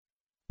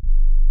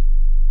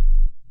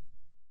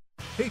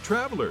Hey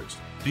travelers,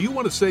 do you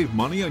want to save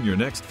money on your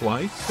next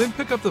flight? Then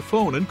pick up the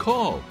phone and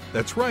call.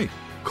 That's right,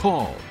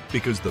 call,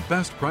 because the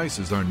best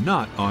prices are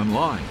not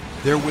online.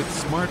 They're with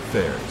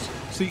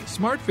SmartFares. See,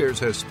 SmartFares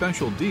has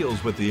special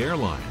deals with the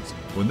airlines.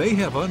 When they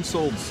have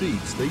unsold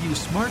seats, they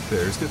use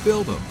SmartFares to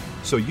fill them.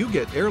 So you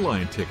get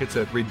airline tickets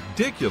at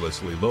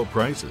ridiculously low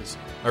prices.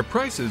 Our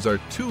prices are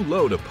too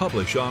low to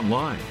publish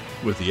online.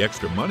 With the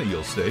extra money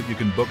you'll save, you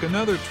can book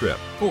another trip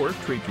or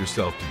treat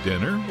yourself to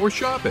dinner or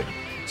shopping.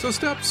 So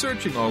stop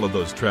searching all of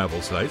those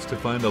travel sites to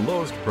find the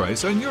lowest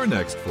price on your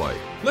next flight.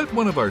 Let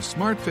one of our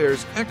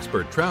SmartFares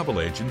expert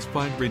travel agents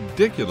find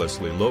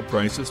ridiculously low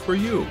prices for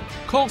you.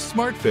 Call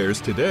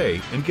SmartFares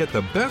today and get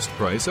the best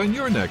price on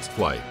your next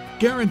flight.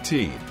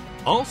 Guaranteed.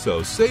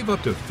 Also, save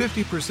up to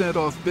 50%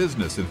 off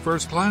business and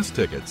first-class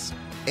tickets.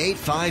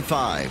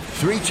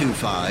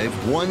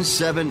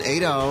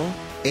 855-325-1780.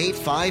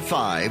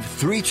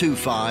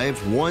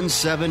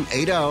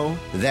 855-325-1780.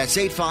 That's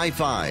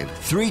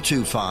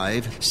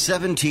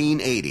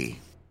 855-325-1780.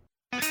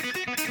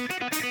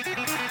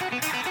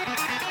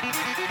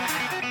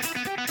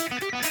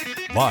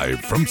 Live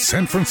from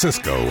San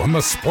Francisco on the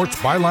Sports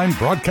Byline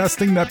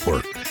Broadcasting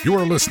Network, you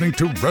are listening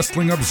to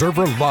Wrestling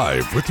Observer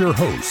Live with your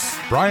hosts,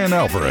 Bryan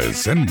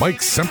Alvarez and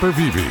Mike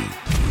Sempervive.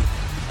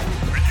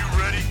 Are you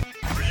ready?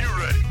 Are you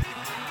ready?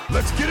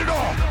 Let's get it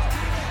on!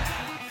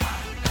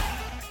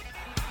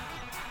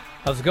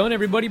 How's it going,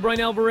 everybody? Bryan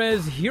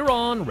Alvarez here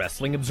on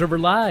Wrestling Observer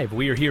Live.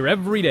 We are here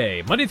every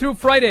day, Monday through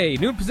Friday,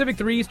 noon Pacific,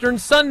 3 Eastern,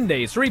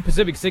 Sundays, 3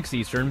 Pacific, 6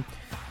 Eastern.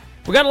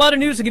 We got a lot of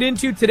news to get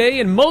into today,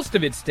 and most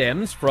of it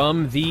stems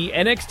from the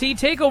NXT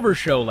TakeOver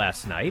show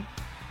last night.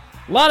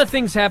 A lot of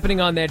things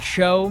happening on that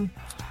show.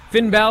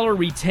 Finn Balor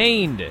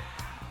retained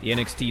the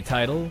NXT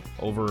title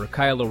over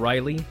Kyle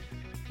O'Reilly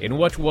in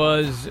what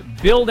was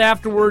billed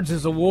afterwards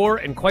as a war,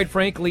 and quite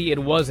frankly, it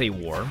was a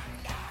war.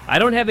 I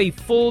don't have a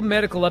full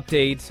medical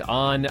update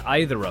on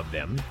either of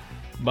them,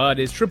 but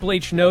as Triple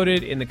H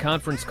noted in the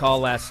conference call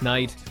last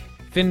night,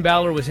 Finn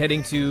Balor was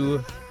heading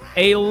to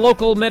a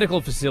local medical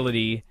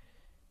facility,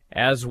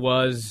 as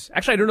was...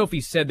 Actually, I don't know if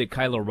he said that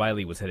Kyle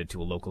O'Reilly was headed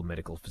to a local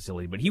medical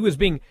facility, but he was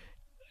being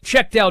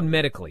checked out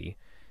medically.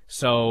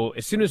 So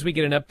as soon as we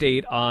get an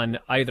update on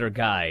either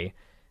guy,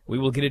 we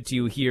will get it to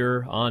you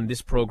here on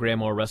this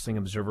program or Wrestling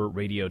Observer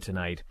Radio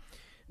tonight.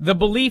 The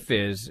belief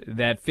is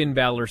that Finn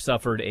Balor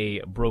suffered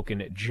a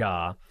broken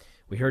jaw.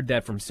 We heard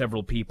that from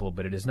several people,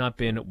 but it has not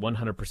been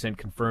 100%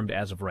 confirmed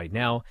as of right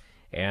now,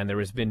 and there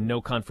has been no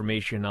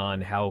confirmation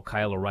on how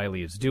Kyle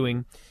O'Reilly is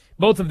doing.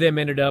 Both of them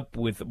ended up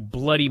with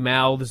bloody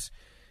mouths.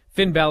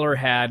 Finn Balor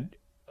had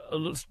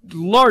a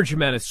large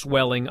amount of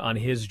swelling on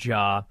his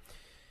jaw.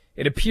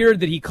 It appeared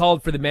that he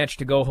called for the match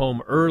to go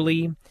home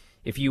early.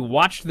 If you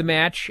watched the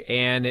match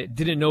and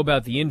didn't know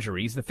about the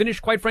injuries, the finish,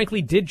 quite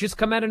frankly, did just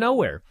come out of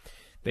nowhere.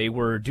 They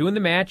were doing the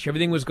match.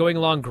 Everything was going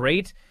along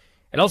great.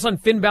 And all of a sudden,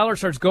 Finn Balor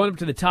starts going up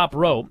to the top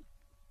rope.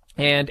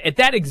 And at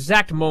that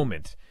exact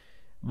moment,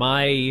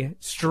 my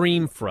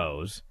stream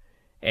froze.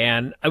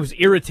 And I was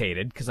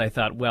irritated because I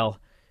thought, well,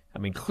 I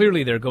mean,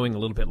 clearly they're going a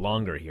little bit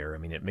longer here. I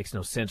mean, it makes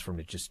no sense for him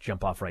to just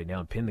jump off right now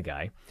and pin the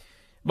guy.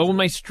 But when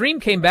my stream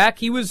came back,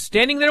 he was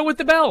standing there with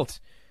the belt.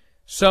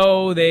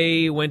 So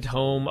they went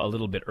home a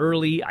little bit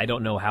early. I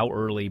don't know how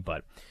early,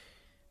 but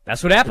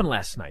that's what happened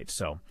last night.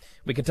 So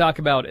we could talk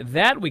about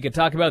that. We could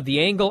talk about the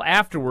angle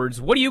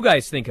afterwards. What do you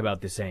guys think about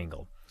this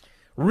angle?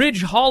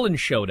 Ridge Holland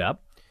showed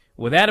up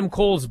with Adam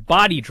Cole's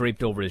body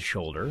draped over his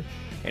shoulder,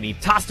 and he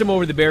tossed him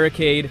over the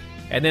barricade,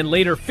 and then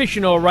later Fish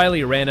and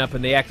O'Reilly ran up,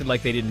 and they acted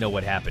like they didn't know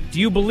what happened.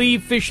 Do you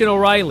believe Fish and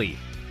O'Reilly,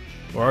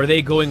 or are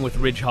they going with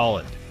Ridge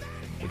Holland?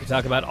 We can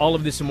talk about all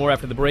of this and more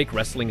after the break.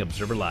 Wrestling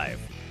Observer Live.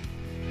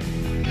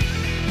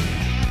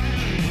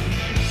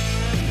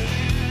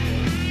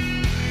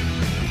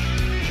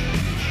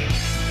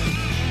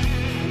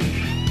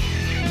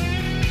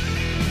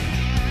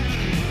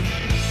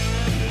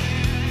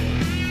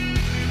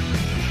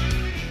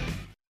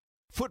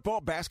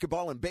 Football,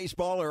 basketball, and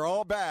baseball are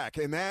all back,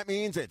 and that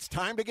means it's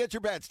time to get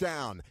your bets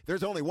down.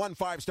 There's only one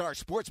 5-star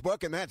sports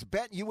book, and that's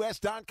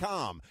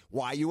BetUS.com.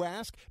 Why, you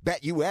ask?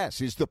 BetUS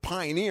is the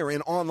pioneer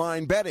in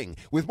online betting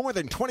with more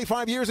than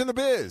 25 years in the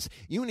biz.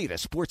 You need a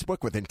sports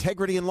book with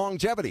integrity and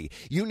longevity.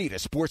 You need a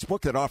sports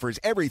book that offers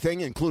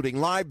everything,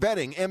 including live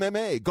betting,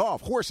 MMA,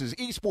 golf, horses,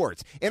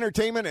 esports,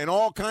 entertainment, and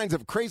all kinds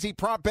of crazy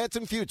prop bets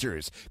and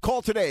futures.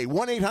 Call today,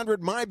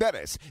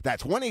 1-800-MY-BETTUS.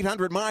 That's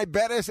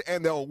 1-800-MY-BETTUS,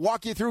 and they'll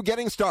walk you through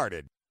getting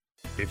started.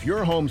 If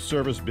your home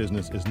service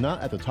business is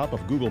not at the top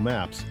of Google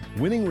Maps,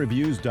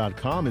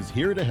 winningreviews.com is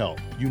here to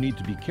help. You need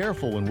to be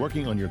careful when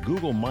working on your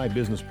Google My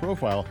Business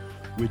profile,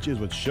 which is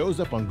what shows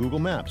up on Google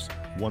Maps.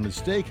 One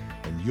mistake,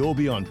 and you'll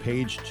be on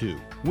page 2.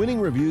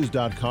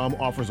 Winningreviews.com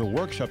offers a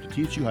workshop to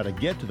teach you how to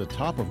get to the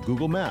top of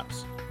Google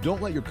Maps.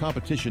 Don't let your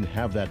competition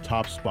have that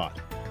top spot.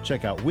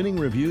 Check out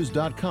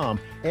winningreviews.com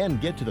and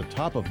get to the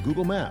top of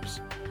Google Maps.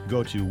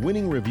 Go to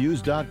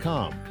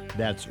winningreviews.com.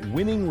 That's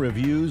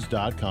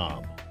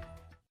winningreviews.com.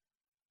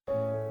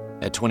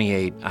 At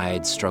 28, I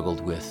had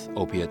struggled with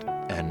opiate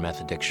and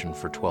meth addiction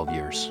for 12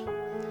 years.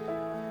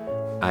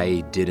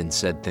 I did and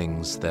said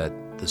things that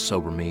the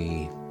sober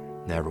me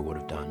never would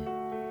have done.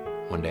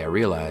 One day I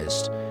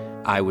realized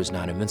I was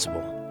not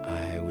invincible.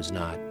 I was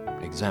not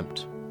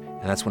exempt.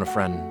 And that's when a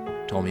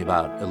friend told me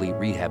about elite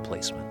rehab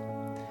placement.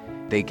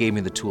 They gave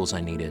me the tools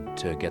I needed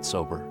to get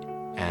sober,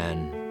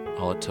 and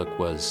all it took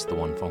was the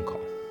one phone call.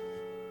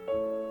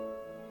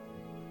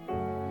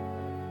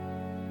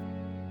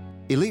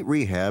 Elite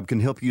Rehab can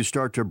help you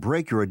start to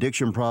break your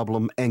addiction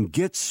problem and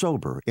get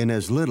sober in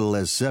as little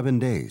as 7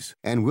 days.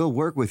 And we'll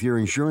work with your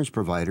insurance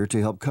provider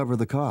to help cover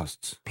the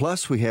costs.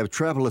 Plus, we have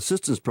travel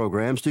assistance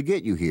programs to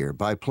get you here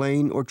by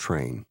plane or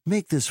train.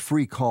 Make this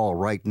free call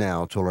right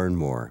now to learn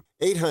more.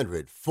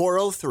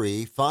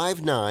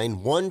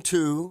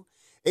 800-403-5912.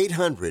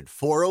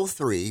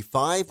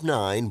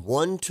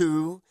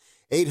 800-403-5912.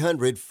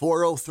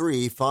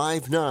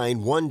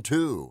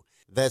 800-403-5912.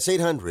 That's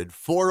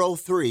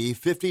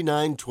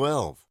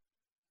 800-403-5912.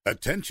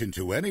 Attention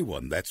to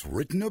anyone that's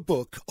written a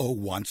book or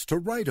wants to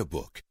write a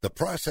book. The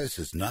process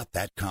is not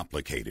that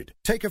complicated.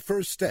 Take a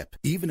first step.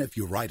 Even if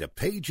you write a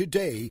page a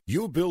day,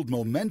 you'll build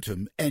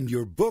momentum and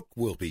your book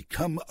will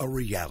become a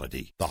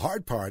reality. The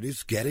hard part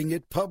is getting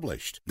it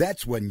published.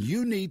 That's when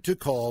you need to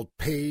call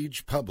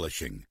Page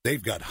Publishing.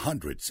 They've got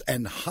hundreds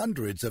and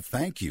hundreds of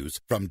thank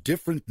yous from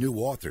different new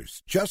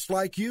authors, just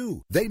like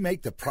you. They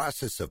make the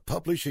process of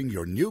publishing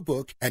your new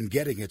book and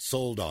getting it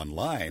sold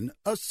online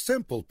a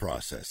simple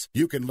process.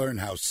 You can learn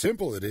how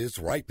simple it is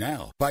right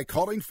now by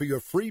calling for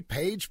your free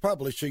Page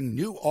Publishing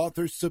New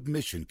Author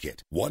Submission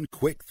Kit. One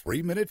quick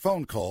 3-minute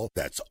phone call,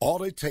 that's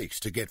all it takes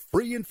to get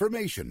free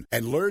information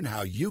and learn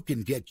how you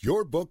can get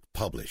your book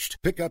published.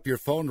 Pick up your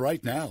phone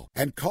right now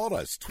and call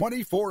us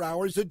 24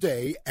 hours a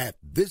day at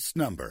this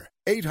number.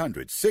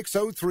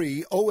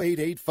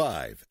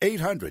 800-603-0885.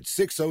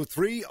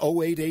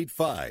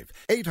 800-603-0885.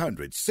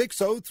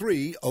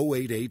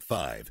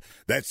 800-603-0885.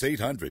 That's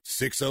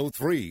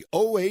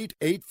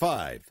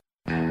 800-603-0885.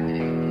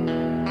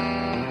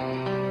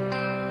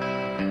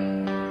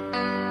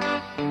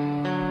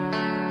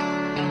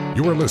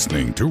 You are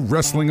listening to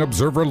Wrestling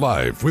Observer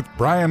Live with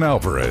Bryan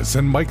Alvarez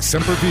and Mike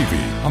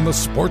Sempervive on the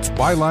Sports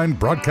Byline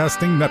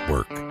Broadcasting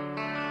Network. Back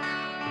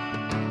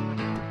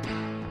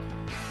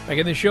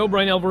in the show,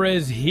 Bryan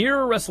Alvarez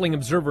here, Wrestling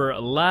Observer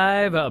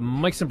Live.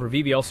 Mike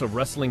Sempervive, also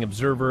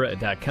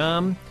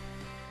WrestlingObserver.com.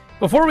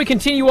 Before we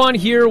continue on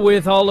here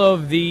with all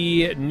of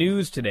the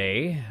news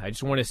today, I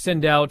just want to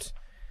send out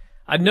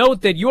a note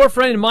that your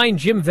friend and mine,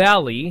 Jim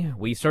Valley,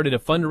 we started a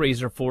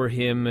fundraiser for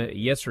him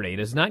yesterday. It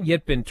has not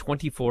yet been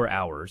 24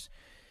 hours.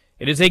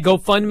 It is a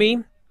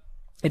GoFundMe.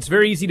 It's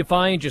very easy to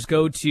find. Just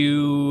go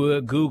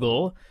to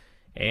Google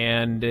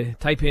and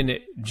type in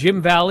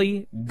Jim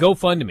Valley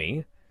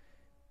GoFundMe.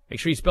 Make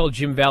sure you spell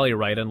Jim Valley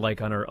right,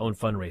 unlike on our own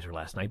fundraiser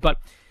last night.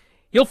 But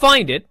you'll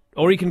find it,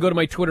 or you can go to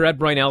my Twitter at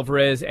Bryan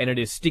Alvarez, and it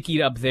is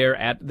stickied up there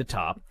at the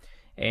top.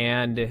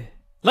 And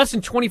less than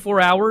 24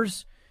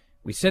 hours,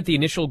 we set the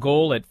initial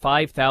goal at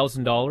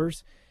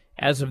 $5,000.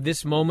 As of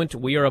this moment,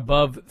 we are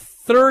above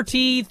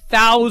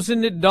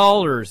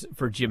 $30,000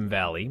 for Jim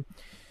Valley.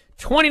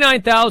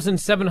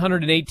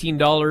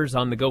 $29,718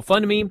 on the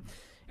GoFundMe.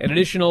 An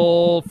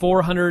additional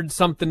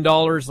 $400-something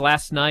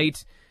last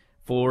night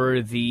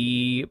for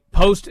the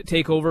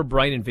post-takeover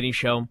Bryan and Vinny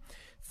show.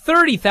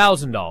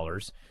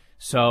 $30,000.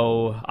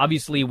 So,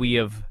 obviously, we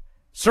have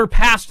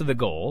surpassed the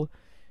goal.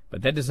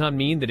 But that does not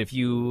mean that if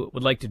you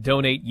would like to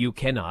donate, you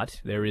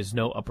cannot. There is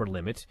no upper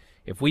limit.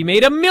 If we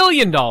made $1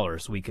 million,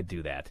 we could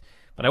do that.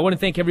 But I want to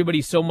thank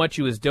everybody so much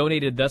who has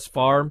donated thus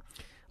far. A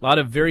lot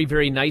of very,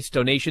 very nice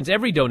donations.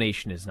 Every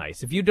donation is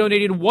nice. If you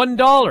donated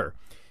 $1,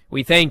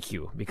 we thank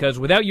you. Because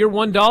without your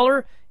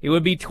 $1, it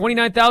would be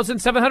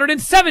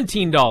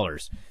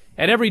 $29,717.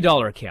 And every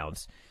dollar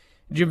counts.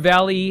 Jim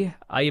Valley,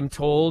 I am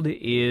told,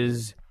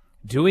 is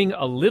doing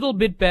a little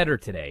bit better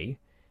today.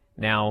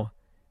 Now,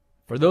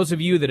 for those of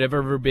you that have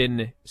ever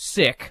been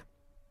sick,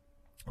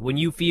 when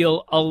you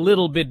feel a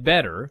little bit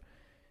better,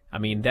 I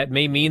mean, that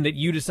may mean that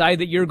you decide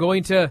that you're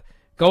going to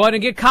go out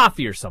and get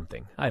coffee or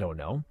something. I don't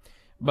know.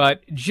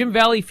 But Jim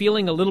Valley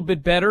feeling a little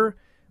bit better,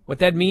 what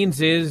that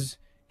means is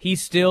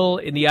he's still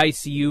in the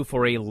ICU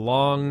for a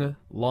long,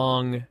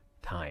 long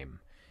time.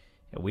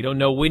 And we don't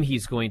know when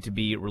he's going to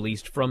be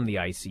released from the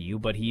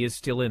ICU, but he is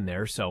still in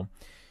there. So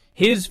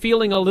his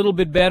feeling a little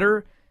bit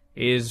better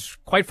is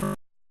quite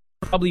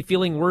probably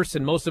feeling worse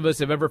than most of us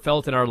have ever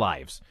felt in our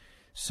lives.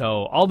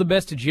 So all the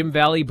best to Jim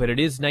Valley, but it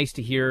is nice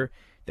to hear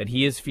that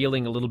he is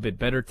feeling a little bit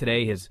better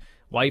today. His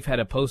wife had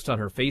a post on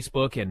her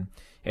Facebook,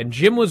 and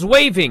Jim was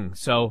waving.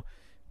 So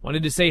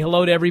wanted to say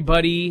hello to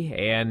everybody,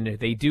 and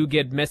they do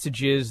get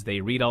messages. They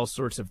read all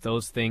sorts of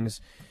those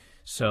things.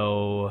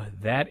 So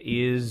that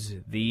is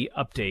the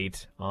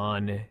update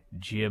on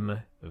Jim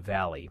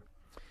Valley.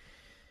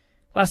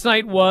 Last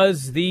night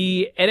was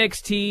the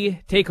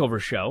NXT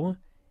TakeOver show.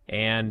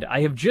 And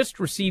I have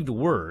just received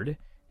word,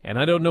 and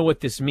I don't know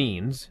what this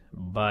means,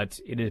 but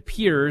it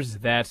appears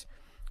that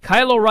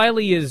Kyle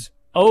O'Reilly is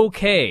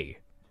okay.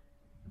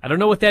 I don't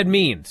know what that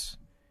means.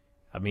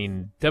 I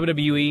mean,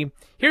 WWE,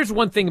 here's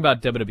one thing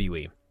about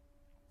WWE.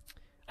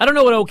 I don't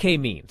know what okay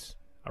means,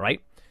 all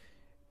right?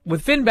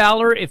 with Finn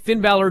Balor, if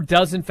Finn Balor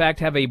does in fact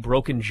have a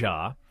broken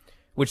jaw,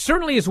 which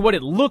certainly is what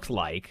it looked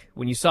like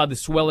when you saw the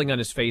swelling on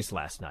his face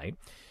last night,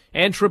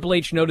 and Triple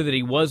H noted that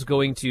he was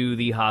going to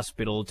the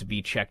hospital to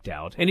be checked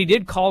out, and he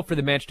did call for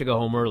the match to go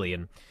home early.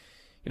 And,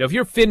 if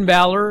you're Finn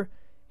Balor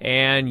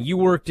and you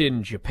worked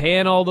in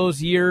Japan all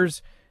those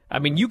years, I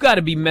mean, you got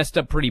to be messed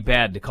up pretty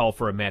bad to call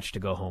for a match to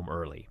go home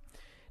early.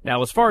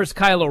 Now, as far as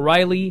Kyle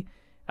O'Reilly,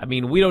 I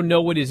mean, we don't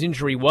know what his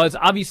injury was.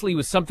 Obviously, it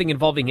was something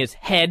involving his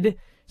head,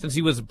 since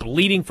he was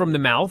bleeding from the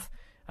mouth.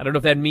 I don't know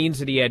if that means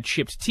that he had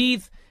chipped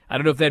teeth. I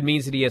don't know if that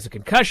means that he has a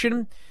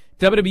concussion.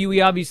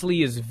 WWE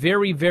obviously is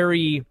very,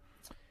 very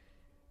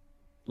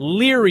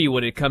leery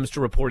when it comes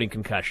to reporting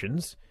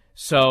concussions.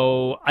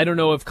 So I don't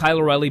know if Kyle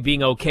O'Reilly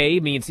being okay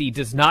means he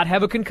does not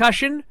have a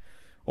concussion,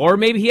 or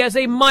maybe he has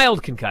a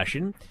mild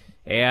concussion,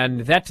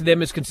 and that to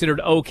them is considered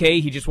okay.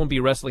 He just won't be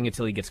wrestling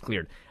until he gets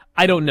cleared.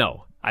 I don't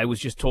know. I was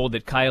just told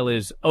that Kyle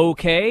is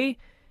okay,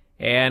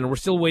 and we're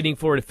still waiting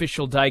for an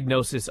official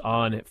diagnosis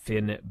on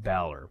Finn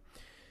Balor.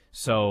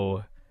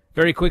 So,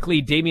 very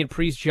quickly, Damian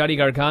Priest, Johnny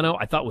Gargano,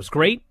 I thought was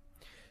great.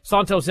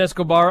 Santos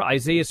Escobar,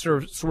 Isaiah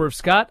Swerve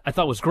Scott, I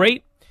thought was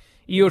great.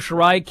 Io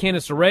Shirai,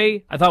 Candice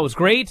LeRae, I thought was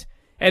great.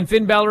 And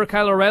Finn Balor,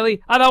 Kyle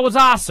O'Reilly, I thought was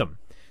awesome.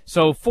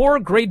 So, 4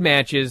 great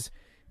matches.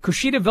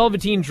 Kushida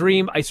Velveteen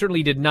Dream, I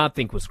certainly did not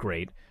think was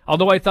great,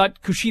 although I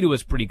thought Kushida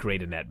was pretty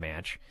great in that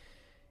match.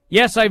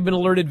 Yes, I've been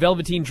alerted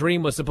Velveteen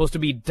Dream was supposed to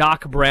be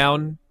Doc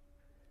Brown.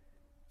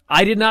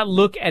 I did not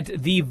look at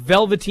the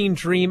Velveteen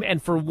Dream and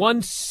for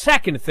 1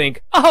 second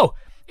think, oh,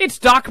 it's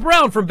Doc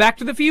Brown from Back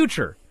to the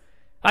Future.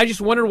 I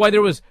just wondered why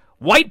there was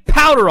white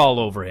powder all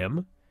over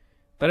him.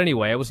 But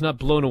anyway, I was not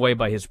blown away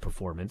by his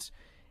performance.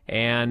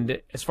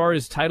 And as far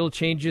as title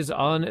changes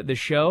on the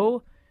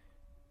show,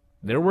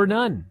 there were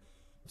none.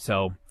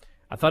 So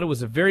I thought it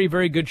was a very,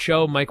 very good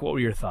show. Mike, what were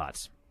your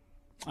thoughts?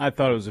 I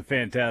thought it was a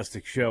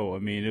fantastic show. I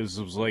mean, it was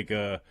like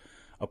a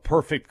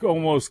perfect,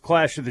 almost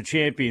Clash of the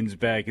Champions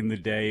back in the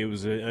day. It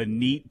was a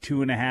neat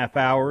 2.5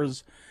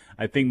 hours.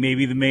 I think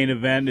maybe the main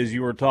event, as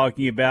you were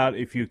talking about,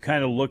 if you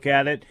kind of look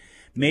at it,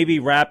 maybe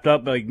wrapped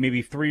up like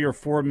maybe 3 or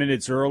 4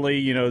 minutes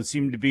early. It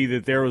seemed to be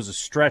that there was a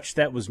stretch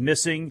that was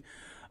missing.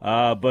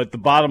 But the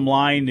bottom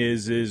line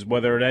is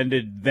whether it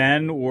ended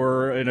then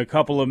or in a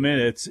couple of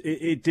minutes,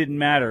 it didn't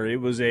matter. It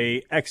was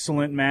a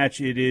excellent match.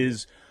 It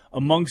is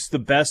amongst the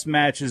best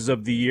matches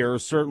of the year,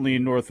 certainly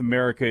in North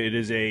America. It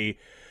is a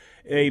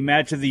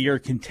match of the year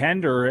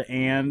contender.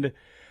 And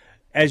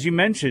as you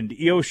mentioned,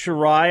 Io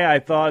Shirai, I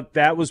thought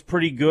that was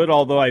pretty good,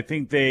 although I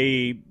think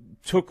they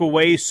took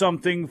away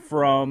something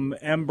from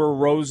Ember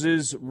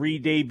Rose's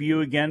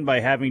re-debut again by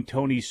having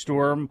Toni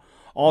Storm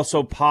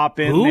also pop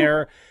in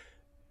there.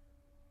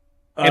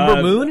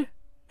 Ember Moon?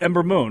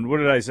 Ember Moon. What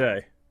did I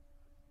say?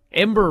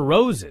 Ember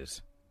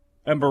Roses.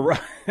 Ember,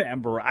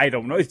 I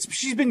don't know.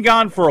 She's been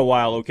gone for a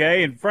while,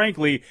 okay? And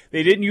frankly,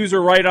 they didn't use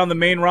her right on the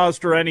main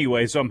roster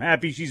anyway, so I'm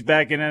happy she's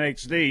back in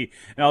NXT,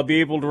 and I'll be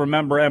able to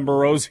remember Ember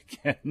Rose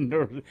again,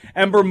 or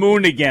Ember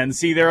Moon again.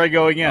 See, there I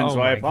go again,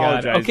 so I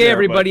apologize. God. Okay,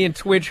 everybody in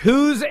Twitch,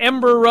 who's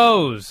Ember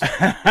Rose?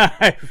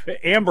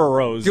 Amber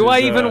Rose. Do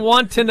I even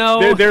want to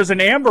know? There's an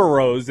Amber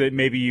Rose that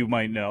maybe you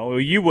might know.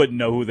 You wouldn't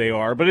know who they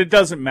are, but it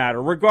doesn't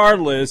matter.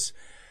 Regardless,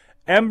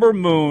 Ember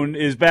Moon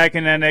is back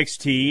in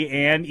NXT,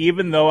 and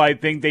even though I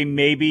think they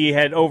maybe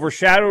had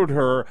overshadowed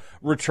her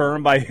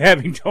return by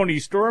having Toni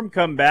Storm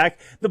come back,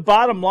 the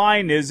bottom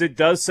line is it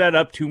does set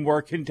up 2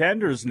 more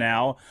contenders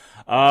now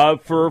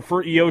for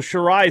Io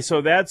Shirai,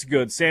 so that's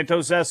good.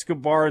 Santos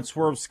Escobar and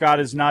Swerve Scott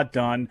is not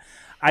done.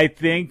 I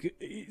think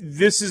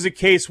this is a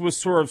case with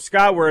Swerve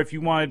Scott where if you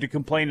wanted to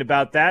complain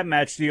about that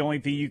match, the only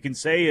thing you can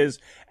say is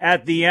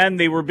at the end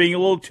they were being a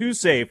little too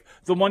safe.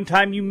 The one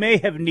time you may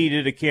have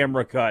needed a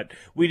camera cut.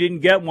 We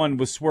didn't get one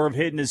with Swerve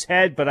hitting his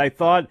head, but I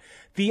thought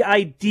the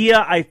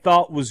idea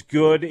was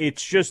good.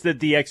 It's just that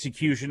the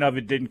execution of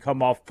it didn't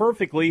come off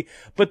perfectly,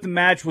 but the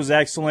match was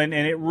excellent,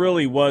 and it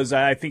really was,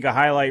 I think, a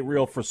highlight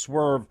reel for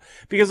Swerve,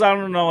 because I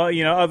don't know,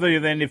 other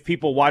than if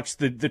people watch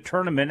the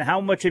tournament, how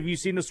much have you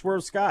seen of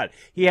Swerve Scott?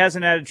 He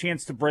hasn't had a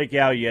chance to break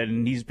out yet,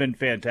 and he's been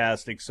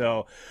fantastic.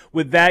 So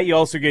with that, you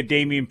also get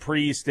Damian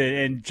Priest,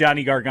 and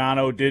Johnny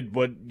Gargano did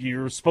what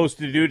you're supposed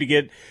to do to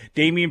get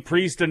Damian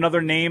Priest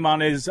another name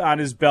on his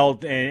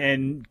belt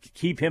and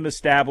keep him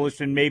established,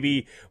 and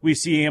maybe we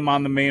see him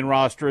on the main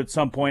roster at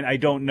some point. I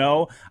don't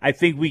know. I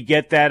think we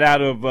get that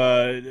out of,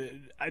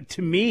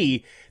 to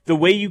me, the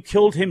way you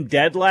killed him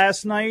dead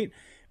last night,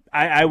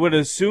 I would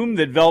assume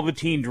that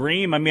Velveteen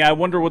Dream, I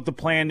wonder what the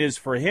plan is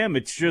for him.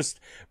 It's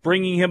just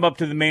bringing him up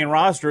to the main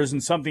roster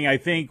isn't something I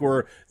think,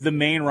 or the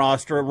main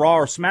roster, Raw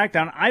or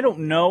SmackDown. I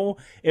don't know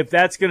if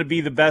that's going to be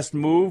the best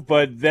move,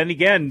 but then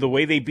again, the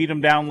way they beat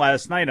him down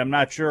last night, I'm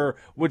not sure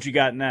what you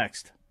got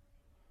next.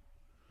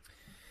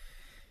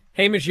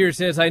 Hamish here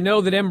says, I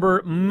know that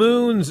Ember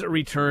Moon's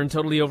return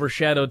totally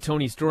overshadowed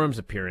Toni Storm's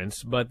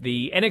appearance, but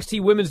the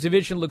NXT women's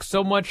division looks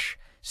so much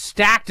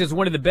stacked as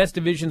one of the best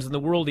divisions in the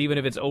world, even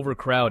if it's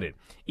overcrowded.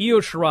 Io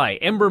Shirai,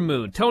 Ember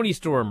Moon, Toni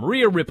Storm,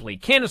 Rhea Ripley,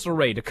 Candice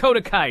LeRae,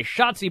 Dakota Kai,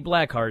 Shotzi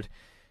Blackheart,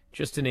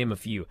 just to name a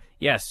few.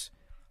 Yes,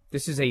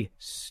 This is a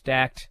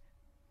stacked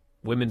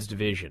women's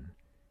division.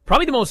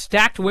 Probably the most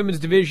stacked women's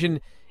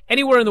division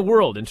anywhere in the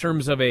world in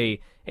terms of a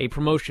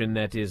promotion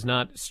that is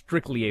not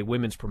strictly a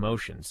women's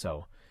promotion.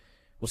 So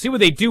we'll see what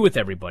they do with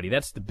everybody.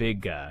 That's the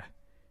big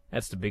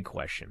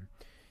question.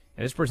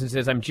 And this person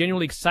says, I'm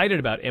genuinely excited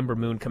about Ember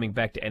Moon coming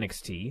back to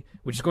NXT,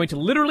 which is going to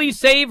literally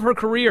save her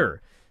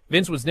career.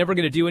 Vince was never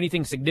going to do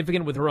anything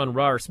significant with her on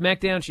Raw or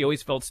SmackDown. She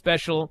always felt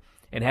special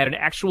and had an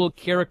actual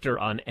character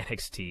on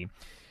NXT.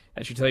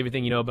 That should tell you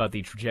everything you know about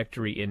the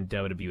trajectory in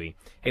WWE.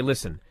 Hey,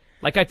 listen,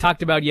 like I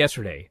talked about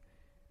yesterday,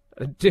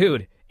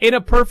 dude, in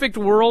a perfect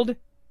world,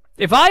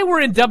 if I were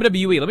in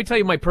WWE, let me tell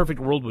you my perfect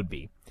world would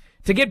be.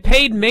 To get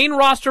paid main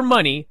roster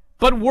money,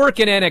 but work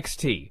in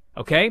NXT,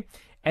 okay?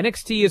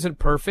 NXT isn't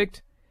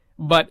perfect,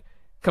 but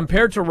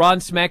compared to Raw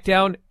and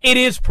SmackDown, it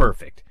is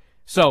perfect.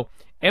 So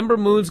Ember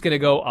Moon's going to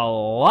go a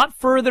lot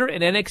further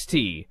in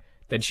NXT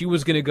than she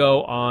was going to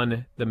go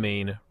on the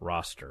main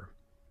roster.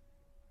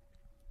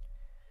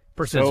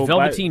 Person says,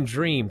 Velveteen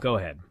Dream, go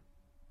ahead.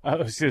 I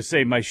was going to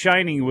say, my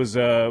Shining was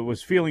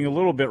feeling a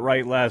little bit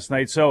right last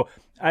night, so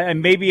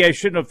maybe I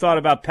shouldn't have thought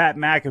about Pat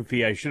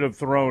McAfee. I should have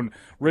thrown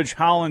Rich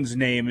Holland's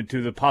name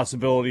into the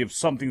possibility of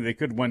something that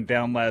could went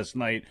down last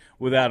night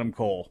with Adam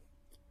Cole.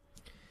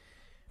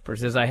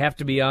 Person says, I have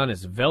to be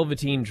honest,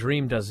 Velveteen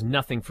Dream does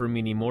nothing for me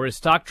anymore. His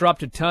stock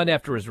dropped a ton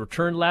after his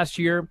return last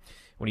year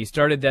when he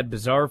started that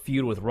bizarre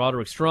feud with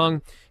Roderick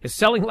Strong. His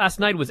selling last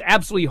night was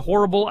absolutely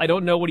horrible. I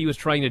don't know what he was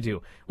trying to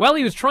do. Well,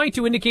 he was trying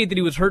to indicate that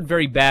he was hurt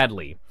very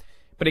badly,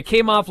 but it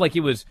came off like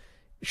it was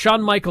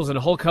Shawn Michaels and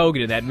Hulk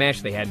Hogan in that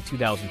match they had in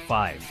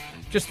 2005.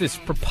 Just this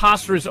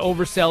preposterous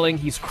overselling.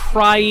 He's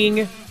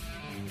crying.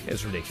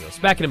 It's ridiculous.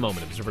 Back in a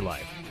moment, Observer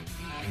Live.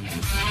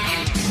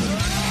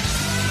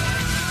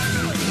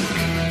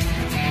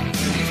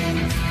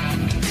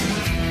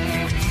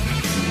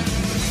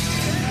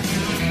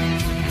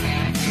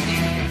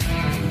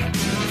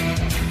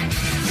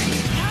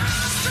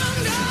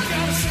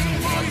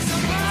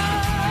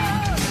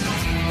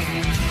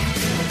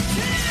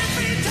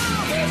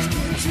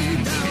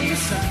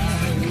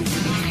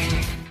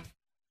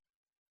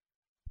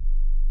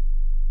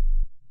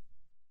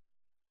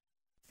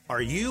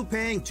 Are you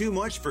paying too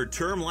much for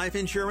term life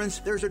insurance?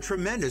 There's a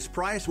tremendous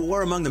price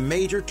war among the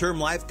major term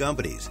life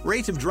companies.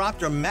 Rates have dropped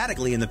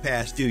dramatically in the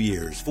past 2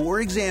 years.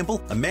 For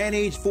example, a man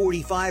age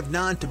 45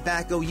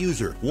 non-tobacco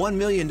user, $1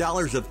 million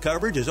of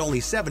coverage is only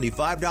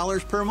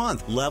 $75 per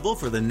month, level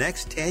for the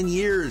next 10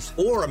 years.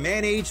 Or a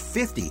man age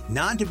 50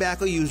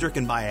 non-tobacco user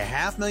can buy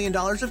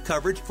 $500,000 of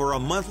coverage for a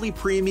monthly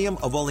premium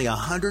of only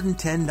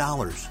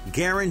 $110.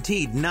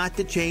 Guaranteed not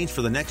to change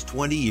for the next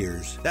 20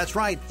 years. That's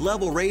right,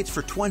 level rates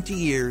for 20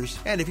 years.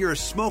 And if you're a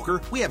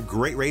smoker, we have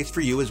great rates for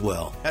you as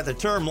well. At the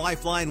Term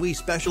Lifeline, we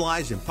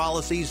specialize in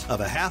policies of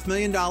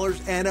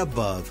 $500,000 and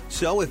above.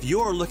 So if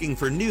you're looking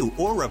for new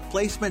or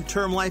replacement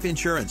term life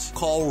insurance,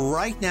 call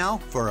right now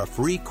for a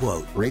free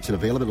quote. Rates and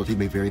availability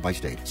may vary by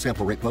state.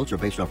 Sample rate quotes are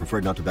based on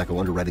preferred non-tobacco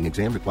underwriting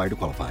exam required to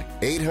qualify.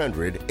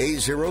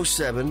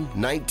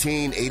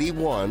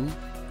 800-807-1981.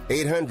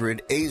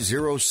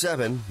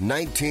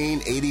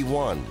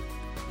 800-807-1981.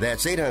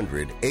 That's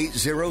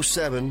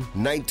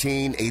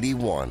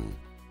 800-807-1981.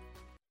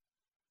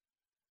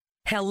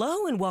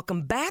 Hello and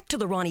welcome back to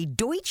the Ronnie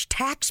Deutsch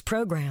Tax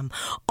Program.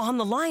 On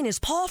the line is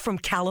Paul from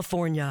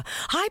California.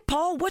 Hi,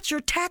 Paul. What's your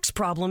tax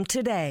problem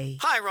today?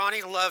 Hi,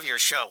 Ronnie. Love your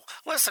show.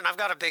 Listen, I've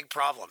got a big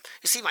problem.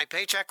 You see, my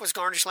paycheck was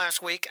garnished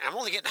last week, and I'm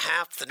only getting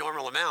half the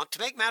normal amount. To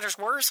make matters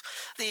worse,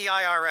 the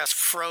IRS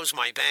froze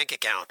my bank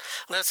account.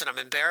 Listen, I'm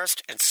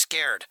embarrassed and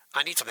scared.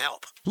 I need some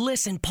help.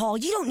 Listen, Paul,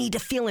 you don't need to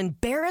feel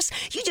embarrassed.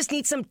 You just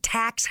need some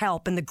tax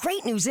help. And the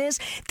great news is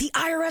the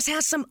IRS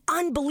has some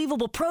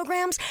unbelievable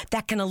programs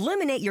that can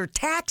eliminate your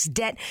tax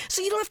debt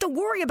so you don't have to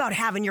worry about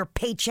having your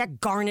paycheck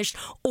garnished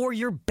or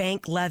your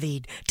bank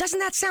levied. Doesn't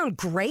that sound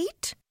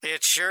great?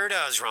 It sure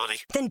does, Ronnie.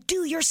 Then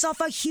do yourself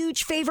a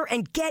huge favor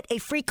and get a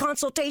free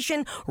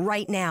consultation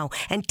right now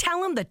and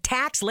tell them the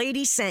tax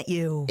lady sent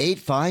you.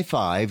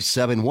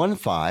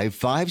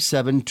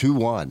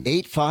 855-715-5721.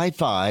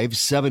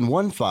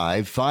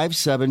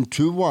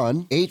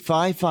 855-715-5721.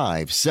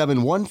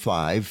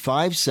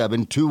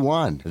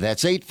 855-715-5721.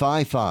 That's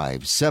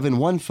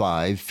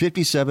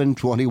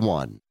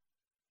 855-715-5721.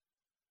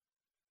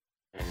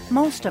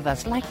 Most of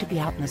us like to be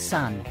out in the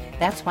sun.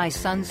 That's why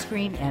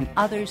sunscreen and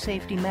other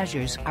safety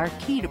measures are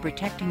key to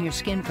protecting your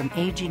skin from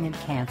aging and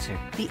cancer.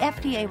 The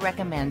FDA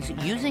recommends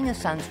using a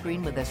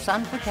sunscreen with a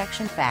sun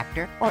protection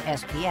factor, or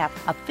SPF,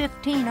 of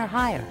 15 or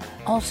higher.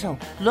 Also,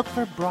 look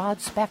for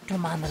broad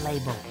spectrum on the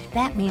label.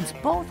 That means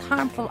both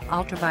harmful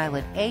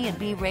ultraviolet A and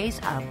B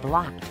rays are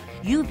blocked.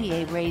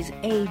 UVA rays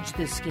age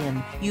the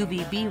skin,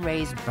 UVB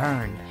rays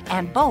burn,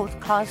 and both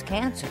cause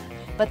cancer.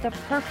 But the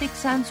perfect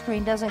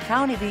sunscreen doesn't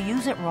count if you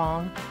use it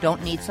wrong.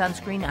 Don't need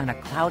sunscreen on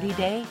a cloudy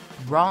day?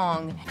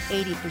 Wrong.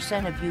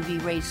 80% of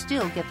UV rays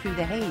still get through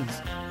the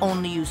haze.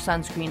 Only use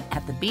sunscreen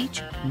at the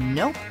beach?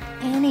 Nope.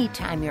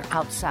 Anytime you're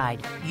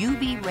outside,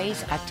 UV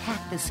rays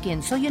attack the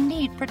skin, so you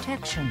need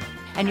protection.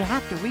 and you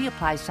have to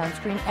reapply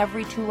sunscreen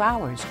every 2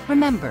 hours.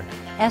 Remember,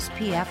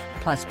 SPF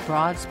plus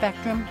broad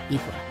spectrum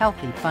equal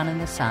healthy fun in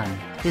the sun.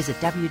 Visit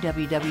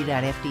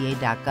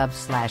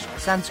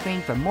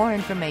www.fda.gov/sunscreen for more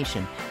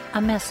information.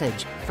 A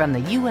message from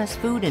the U.S.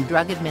 Food and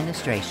Drug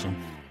Administration.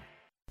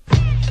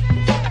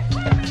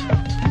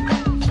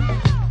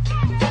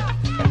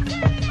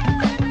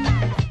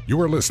 You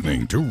are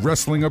listening to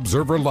Wrestling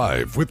Observer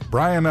Live with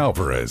Bryan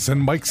Alvarez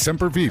and Mike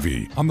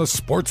Sempervive on the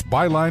Sports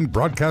Byline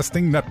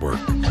Broadcasting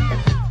Network.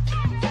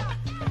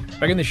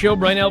 Back in the show,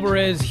 Bryan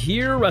Alvarez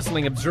here,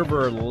 Wrestling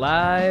Observer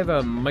Live.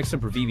 Mike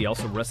Sempervive,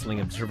 also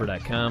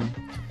WrestlingObserver.com.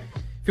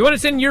 If you want to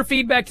send your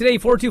feedback today,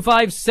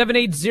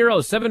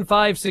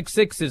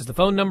 425-780-7566 is the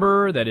phone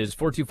number. That is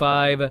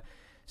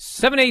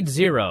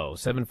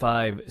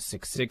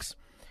 425-780-7566.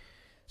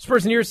 This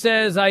person here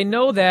says, I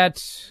know that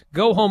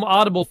go-home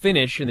audible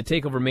finish in the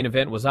TakeOver main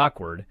event was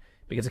awkward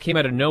because it came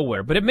out of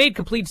nowhere, but it made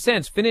complete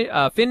sense.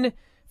 Finn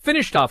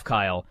finished off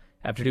Kyle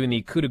after doing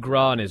the coup de grace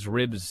on his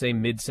ribs, the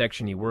same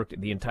midsection he worked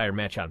the entire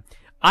match on.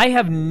 I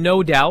have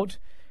no doubt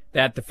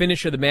that the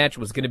finish of the match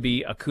was going to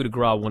be a coup de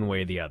grace one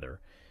way or the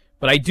other.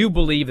 But I do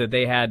believe that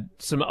they had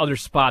some other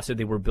spots that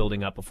they were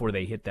building up before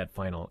they hit that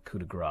final coup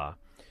de grace.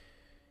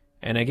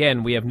 And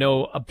again, we have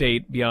no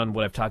update beyond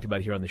what I've talked about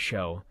here on the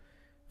show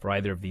for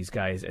either of these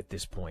guys at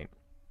this point.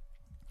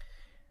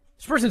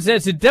 This person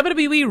says, did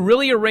WWE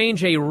really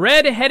arrange a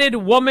red-headed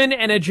woman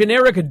and a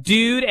generic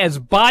dude as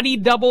body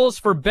doubles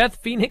for Beth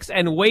Phoenix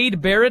and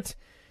Wade Barrett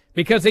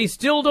because they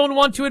still don't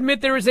want to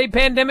admit there is a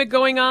pandemic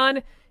going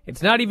on?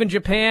 It's not even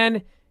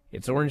Japan.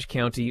 It's Orange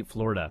County,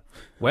 Florida.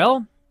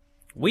 Well,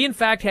 we in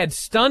fact had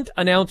stunt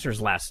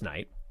announcers last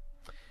night.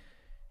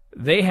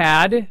 They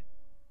had,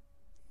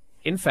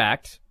 in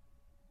fact,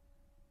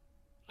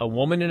 a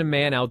woman and a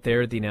man out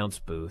there at the announce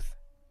booth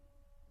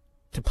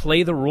to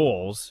play the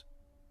roles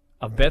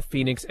of Beth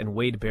Phoenix and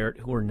Wade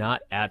Barrett, who are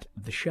not at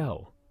the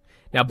show.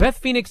 Now, Beth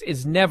Phoenix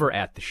is never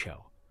at the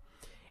show.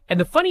 And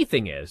the funny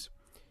thing is,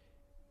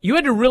 you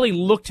had to really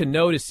look to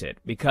notice it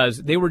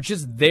because they were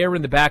just there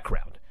in the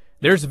background.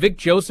 There's Vic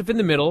Joseph in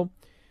the middle.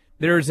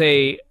 There's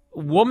a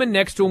woman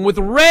next to him with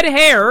red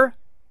hair.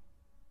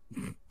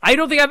 I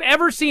don't think I've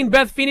ever seen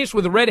Beth Phoenix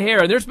with red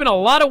hair, and there's been a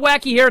lot of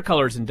wacky hair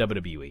colors in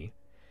WWE.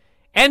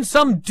 And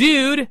some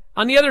dude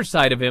on the other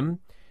side of him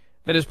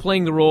that is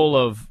playing the role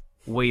of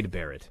Wade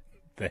Barrett.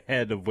 The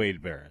head of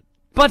Wade Barrett.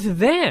 But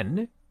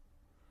then,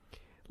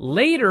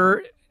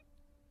 later,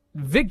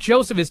 Vic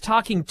Joseph is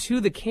talking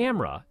to the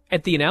camera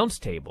at the announce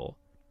table,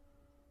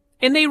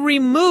 and they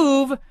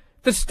remove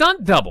the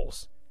stunt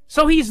doubles.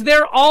 So he's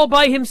there all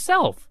by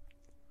himself.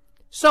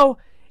 So,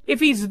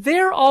 if he's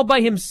there all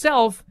by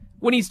himself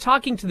when he's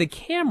talking to the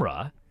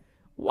camera,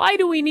 why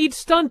do we need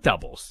stunt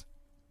doubles?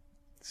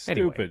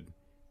 Stupid. Anyway,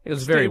 it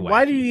was very wacky.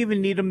 Why do you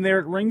even need them there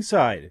at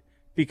ringside?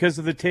 Because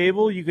of the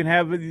table, you can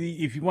have,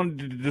 if you wanted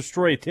to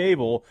destroy a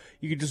table,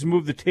 you could just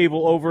move the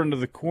table over into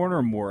the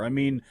corner more. I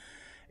mean,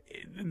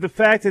 the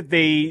fact that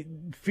they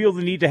feel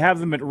the need to have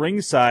them at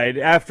ringside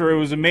after it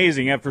was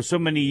amazing, after so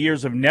many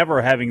years of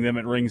never having them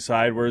at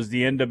ringside, whereas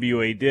the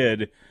NWA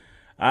did,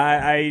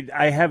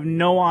 I have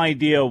no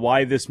idea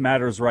why this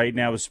matters right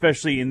now,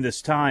 especially in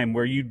this time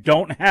where you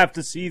don't have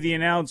to see the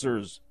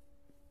announcers.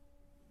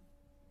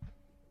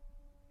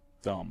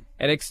 Dumb.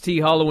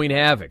 NXT Halloween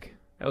Havoc.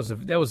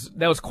 That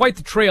was quite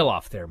the trail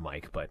off there,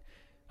 Mike, but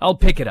I'll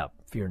pick it up.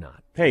 Fear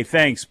not. Hey,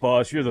 thanks,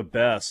 boss. You're the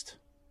best.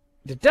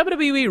 Did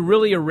WWE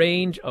really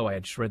arrange... Oh, I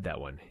had just read that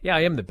one. Yeah,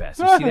 I am the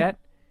best. You see that?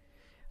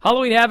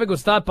 Halloween Havoc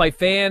was thought by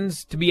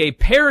fans to be a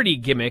parody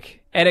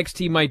gimmick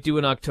NXT might do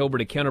in October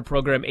to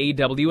counter-program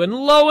AEW, and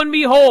lo and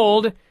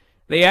behold,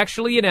 they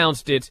actually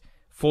announced it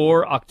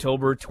for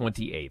October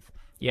 28th.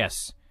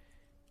 Yes,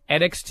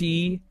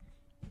 NXT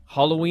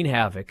Halloween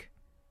Havoc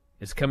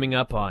is coming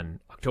up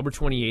on October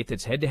 28th.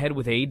 It's head-to-head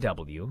with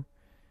AEW.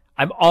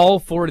 I'm all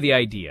for the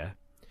idea.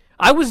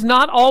 I was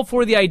not all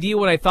for the idea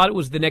when I thought it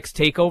was the next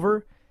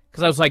takeover,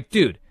 because I was like,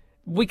 dude,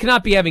 we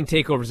cannot be having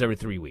takeovers every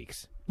 3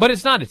 weeks. But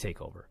it's not a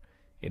takeover.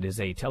 It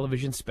is a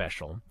television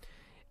special.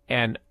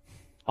 And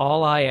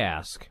all I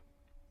ask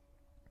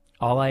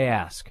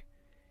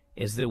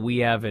is that we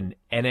have an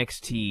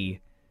NXT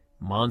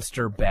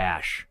Monster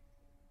Bash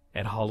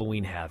at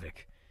Halloween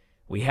Havoc.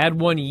 We had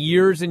one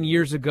years and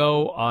years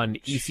ago on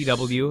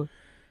ECW.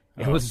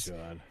 It was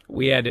God.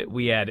 We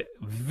had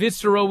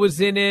Viscera was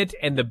in it,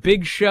 and the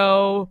Big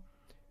Show.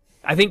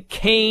 I think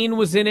Kane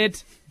was in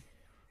it,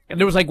 and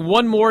there was like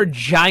one more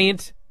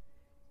giant,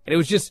 and it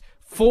was just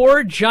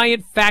 4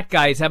 giant fat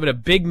guys having a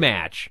big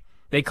match.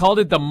 They called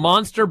it the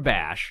Monster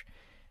Bash.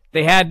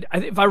 They had,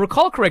 if I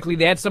recall correctly,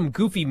 they had some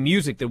goofy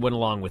music that went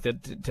along with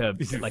it to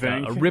like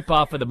a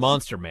rip-off of the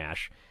Monster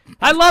Mash.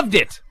 I loved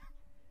it.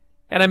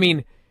 And I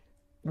mean,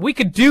 we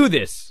could do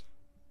this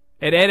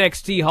at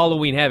NXT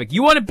Halloween Havoc.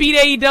 You want to beat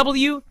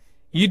AEW?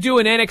 You do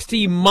an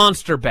NXT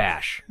Monster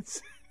Bash.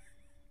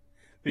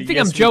 You think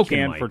I'm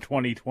joking, Mike? For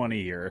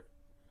 2020 here.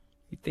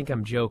 You think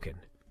I'm joking?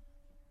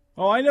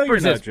 Oh, I know you're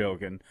not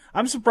joking.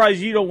 I'm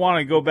surprised you don't want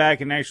to go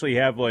back and actually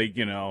have, like,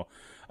 you know,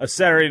 a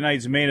Saturday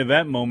night's main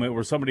event moment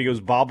where somebody goes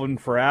bobbing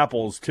for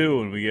apples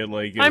too, and we get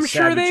like I'm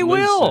sure they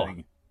will.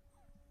 Thing.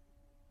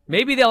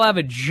 Maybe they'll have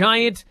a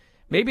giant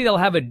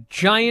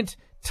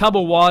tub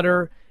of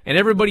water, and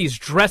everybody's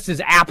dressed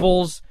as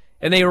apples,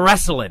 and they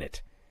wrestle in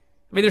it.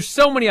 I mean, there's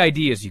so many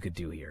ideas you could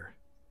do here.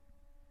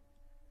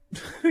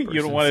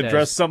 You don't want to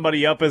dress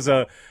somebody up as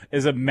a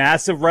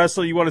massive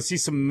wrestler. You want to see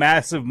some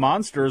massive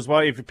monsters. Well,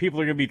 if people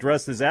are going to be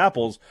dressed as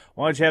apples,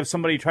 why don't you have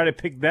somebody try to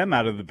pick them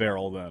out of the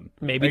barrel then?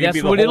 Maybe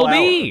that's what it'll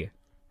be.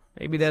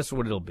 Maybe that's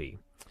what it'll be.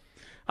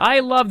 I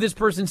love, this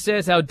person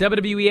says, how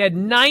WWE had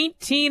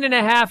 19 and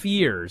a half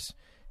years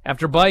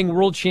after buying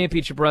World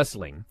Championship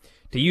Wrestling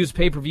to use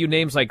pay-per-view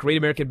names like Great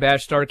American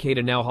Bash, Starrcade,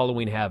 and now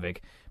Halloween Havoc.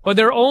 But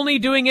they're only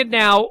doing it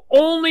now,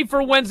 only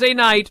for Wednesday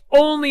night,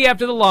 only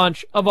after the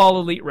launch of All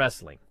Elite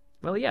Wrestling.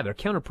 Well, yeah, they're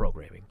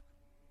counter-programming.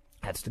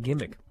 That's the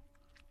gimmick.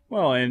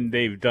 Well, and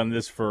they've done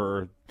this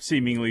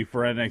seemingly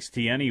for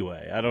NXT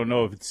anyway. I don't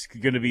know if it's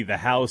going to be the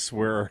house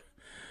where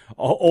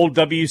old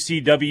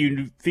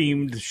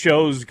WCW-themed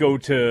shows go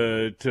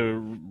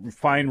to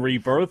find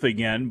rebirth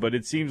again, but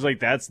it seems like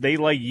they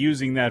like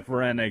using that for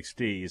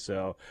NXT.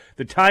 So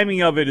the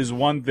timing of it is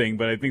one thing,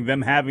 but I think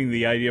them having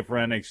the idea for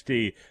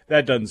NXT,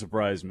 that doesn't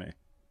surprise me.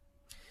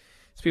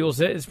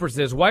 This person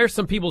says, why are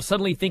some people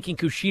suddenly thinking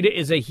Kushida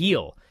is a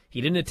heel? He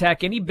didn't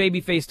attack any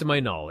babyface to my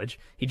knowledge.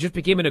 He just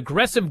became an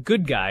aggressive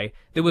good guy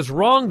that was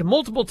wronged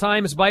multiple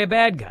times by a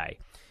bad guy.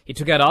 He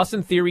took out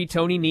Austin Theory,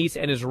 Tony Nese,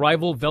 and his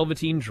rival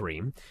Velveteen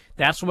Dream.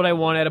 That's what I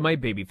want out of my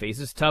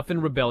babyfaces, tough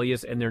and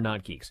rebellious, and they're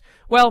not geeks.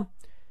 Well,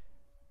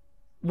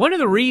 one of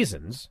the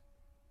reasons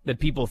that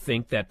people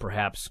think that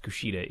perhaps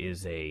Kushida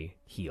is a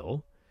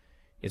heel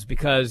is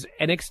because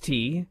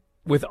NXT,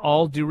 with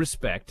all due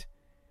respect,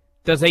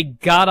 does a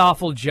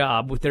god-awful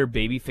job with their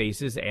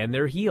babyfaces and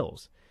their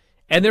heels.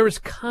 And there is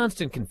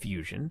constant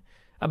confusion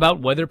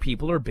about whether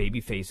people are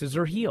babyfaces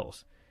or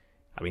heels.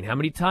 I mean, how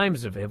many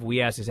times have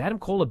we asked, is Adam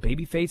Cole a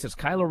babyface? Is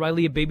Kyle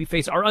O'Reilly a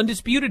babyface? Are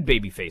undisputed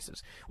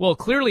babyfaces? Well,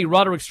 clearly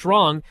Roderick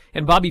Strong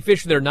and Bobby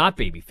Fish, they're not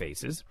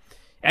babyfaces.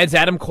 Is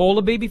Adam Cole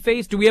a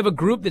babyface? Do we have a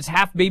group that's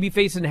half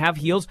babyface and half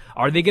heels?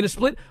 Are they going to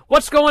split?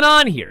 What's going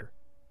on here?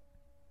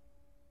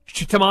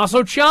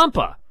 Tommaso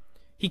Ciampa.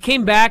 He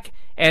came back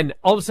and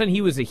all of a sudden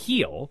he was a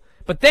heel.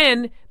 But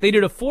then they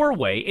did a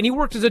four-way, and he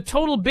worked as a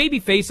total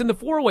babyface in the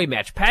four-way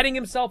match, patting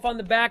himself on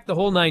the back the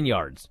whole 9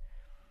 yards.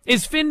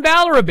 Is Finn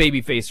Balor a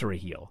babyface or a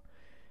heel?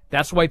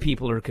 That's why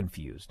people are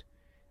confused.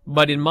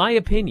 But in my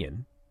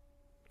opinion,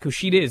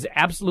 Kushida is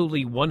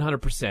absolutely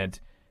 100%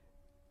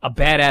 a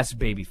badass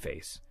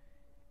babyface.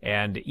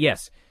 And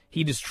yes,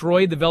 he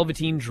destroyed the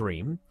Velveteen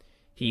Dream.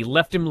 He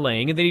left him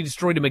laying, and then he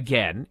destroyed him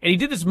again. And he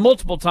did this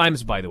multiple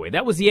times, by the way.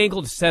 That was the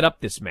angle to set up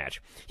this match.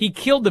 He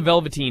killed the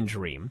Velveteen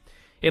Dream.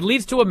 It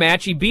leads to a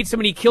match. He beats him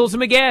and he kills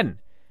him again.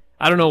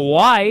 I don't know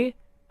why.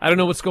 I don't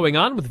know what's going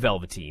on with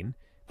Velveteen.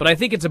 But I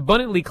think it's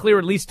abundantly clear,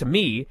 at least to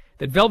me,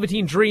 that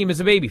Velveteen Dream is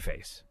a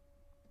babyface.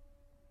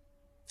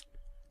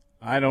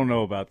 I don't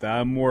know about that.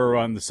 I'm more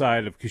on the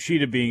side of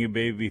Kushida being a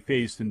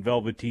babyface than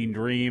Velveteen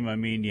Dream. I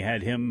mean, you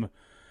had him,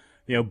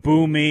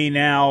 boo me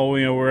now,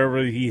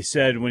 wherever he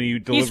said when he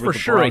delivered he's for the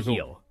sure Bronco, a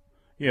heel.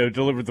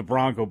 Delivered the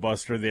Bronco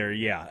Buster there.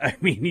 Yeah, I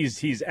mean,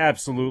 he's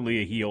absolutely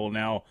a heel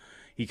now.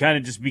 He kind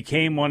of just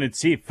became one. It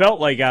felt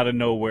like out of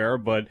nowhere,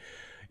 but,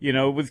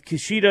 with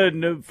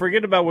Kushida,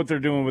 forget about what they're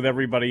doing with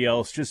everybody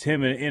else, just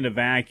him in a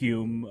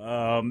vacuum.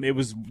 It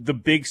was the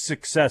big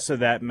success of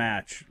that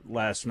match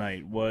last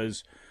night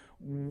was,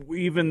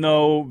 even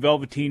though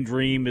Velveteen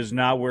Dream is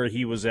not where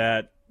he was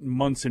at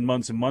months and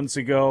months and months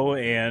ago,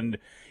 and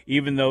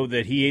even though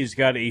that he's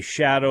got a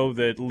shadow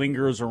that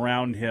lingers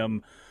around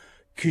him,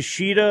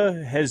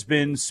 Kushida has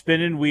been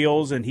spinning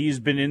wheels, and he's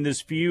been in this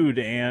feud,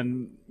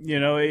 and,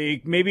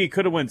 maybe it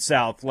could have went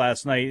south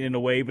last night in a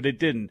way, but it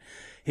didn't.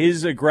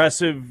 His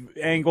aggressive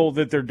angle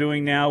that they're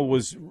doing now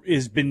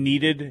is been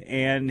needed,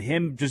 and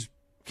him just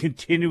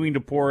continuing to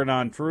pour it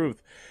on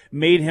Truth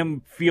made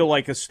him feel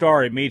like a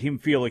star. It made him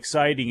feel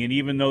exciting, and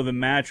even though the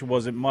match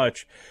wasn't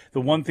much,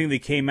 the one thing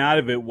that came out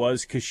of it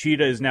was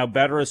Kushida is now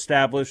better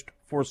established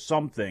for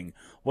something.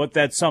 What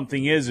that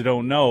something is, I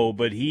don't know,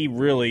 but he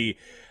really...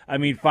 I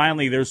mean,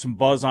 finally, there's some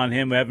buzz on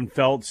him I haven't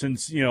felt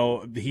since,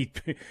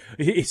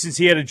 since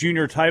he had a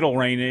junior title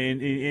reign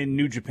in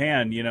New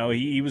Japan.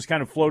 He was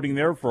kind of floating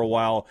there for a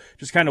while,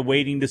 just kind of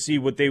waiting to see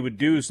what they would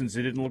do since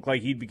it didn't look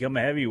like he'd become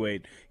a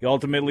heavyweight. He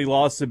ultimately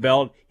lost the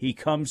belt. He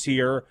comes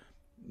here.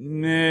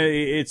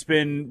 It's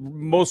been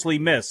mostly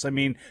miss. I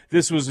mean,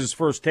 this was his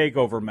first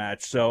takeover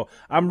match, so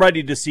I'm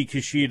ready to see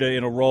Kushida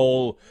in a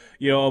role,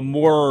 a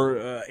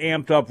more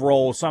amped up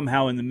role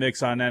somehow in the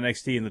mix on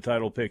NXT in the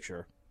title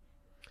picture.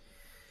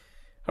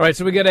 All right,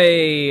 so we got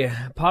a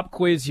pop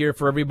quiz here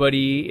for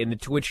everybody in the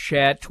Twitch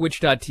chat,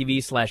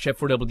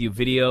 twitch.tv/F4W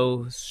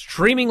video,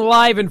 streaming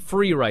live and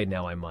free right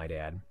now, I might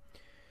add.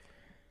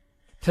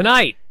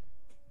 Tonight,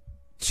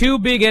 2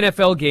 big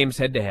NFL games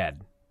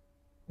head-to-head.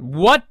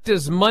 What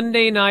does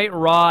Monday Night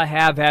Raw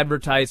have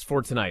advertised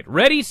for tonight?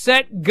 Ready,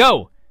 set,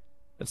 go!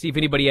 Let's see if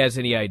anybody has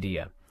any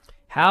idea.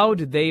 How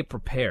did they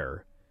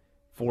prepare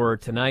for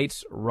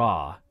tonight's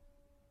Raw,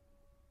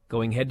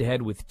 going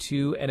head-to-head with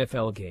 2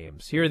 NFL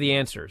games? Here are the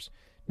answers.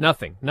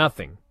 Nothing.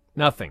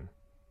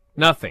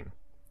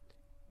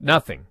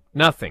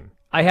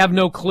 I have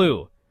no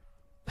clue.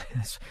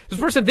 This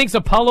person thinks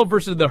Apollo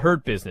versus the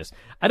Hurt Business.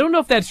 I don't know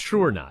if that's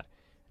true or not.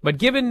 But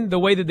given the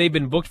way that they've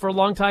been booked for a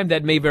long time,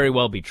 that may very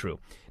well be true.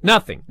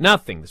 Nothing,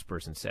 this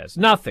person says.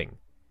 Nothing.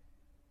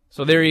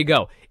 So there you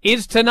go.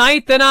 Is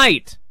tonight the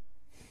night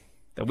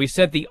that we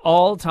set the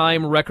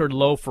all-time record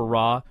low for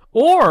Raw?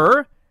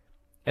 Or,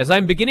 as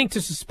I'm beginning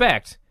to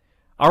suspect,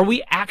 are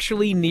we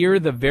actually near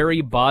the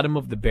very bottom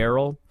of the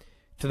barrel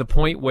to the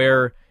point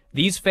where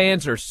these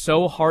fans are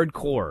so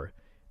hardcore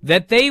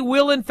that they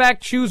will in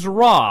fact choose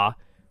Raw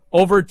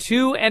over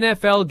 2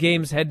 NFL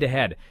games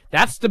head-to-head?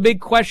 That's the big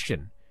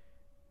question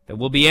that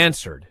will be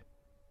answered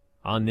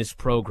on this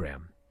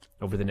program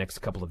over the next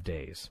couple of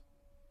days.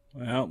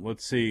 Well,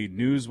 let's see.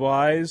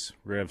 News-wise,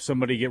 we're going to have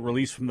somebody get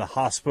released from the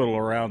hospital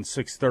around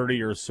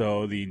 6:30 or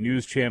so. The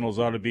news channels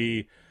ought to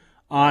be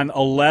on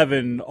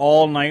 11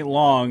 all night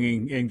long,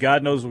 and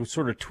God knows what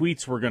sort of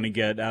tweets we're going to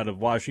get out of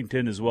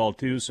Washington as well,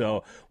 too.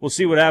 So we'll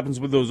see what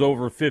happens with those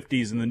over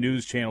 50s in the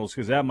news channels,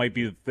 because that might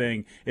be the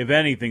thing, if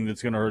anything,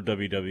 that's going to hurt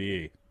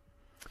WWE.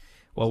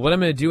 Well, what I'm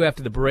going to do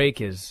after the break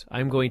is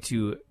I'm going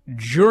to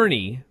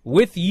journey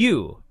with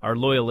you, our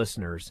loyal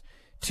listeners,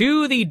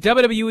 to the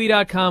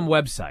WWE.com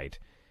website,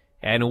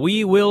 and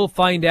we will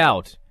find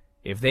out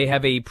if they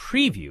have a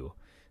preview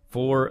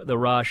for the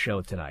Raw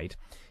show tonight.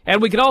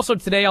 And we can also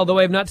today, although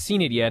I have not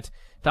seen it yet,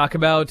 talk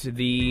about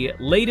the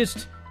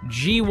latest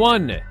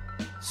G1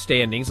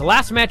 standings. The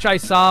last match I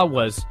saw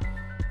was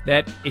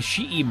that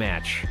Ishii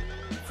match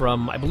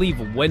from, I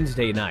believe,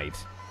 Wednesday night.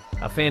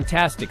 A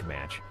fantastic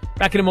match.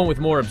 Back in a moment with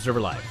more Observer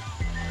Live.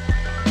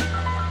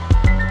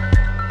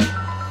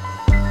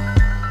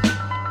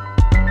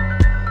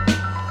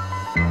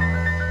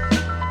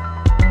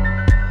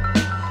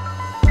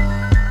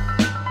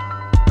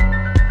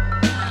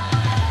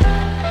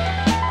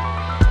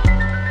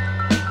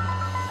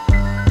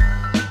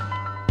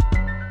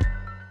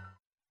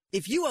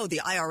 If you owe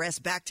the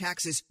IRS back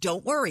taxes,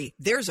 don't worry.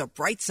 There's a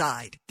bright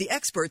side. The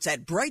experts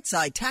at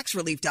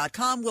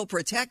BrightSideTaxRelief.com will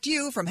protect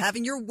you from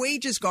having your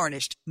wages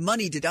garnished,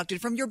 money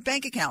deducted from your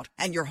bank account,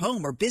 and your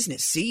home or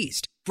business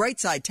seized.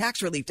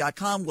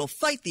 BrightSideTaxRelief.com will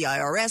fight the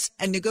IRS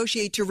and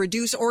negotiate to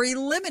reduce or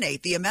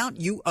eliminate the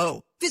amount you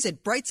owe.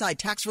 Visit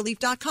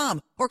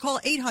BrightSideTaxRelief.com or call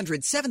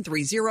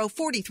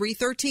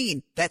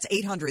 800-730-4313. That's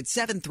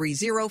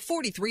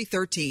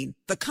 800-730-4313.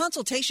 The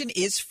consultation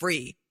is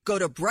free. Go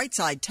to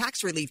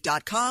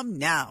BrightSideTaxRelief.com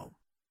now.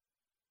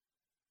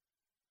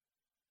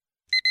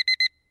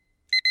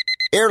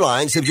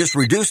 Airlines have just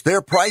reduced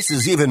their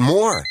prices even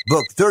more.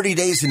 Book 30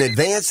 days in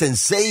advance and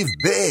save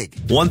big.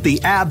 Want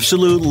the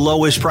absolute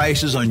lowest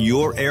prices on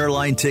your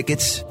airline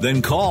tickets?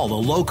 Then call the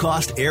Low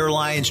Cost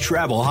Airlines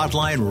Travel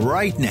Hotline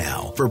right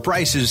now. For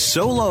prices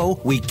so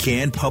low, we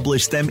can't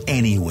publish them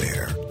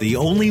anywhere. The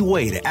only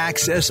way to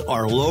access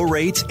our low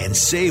rates and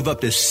save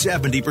up to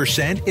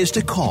 70% is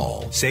to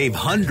call. Save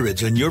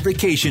hundreds on your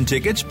vacation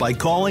tickets by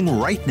calling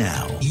right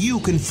now.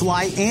 You can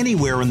fly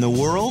anywhere in the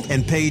world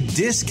and pay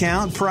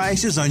discount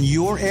prices on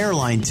your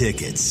airline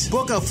tickets.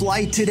 Book a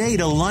flight today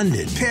to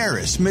London,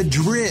 Paris,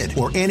 Madrid,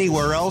 or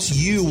anywhere else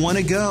you want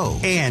to go.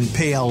 And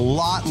pay a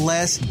lot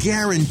less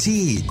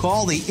guaranteed.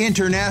 Call the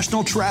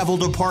International Travel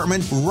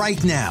Department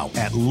right now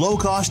at Low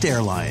Cost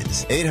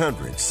Airlines.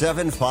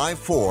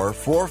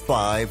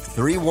 800-754-4531.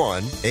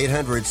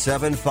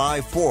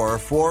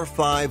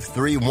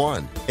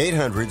 800-754-4531.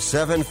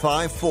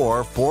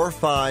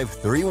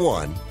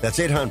 800-754-4531. That's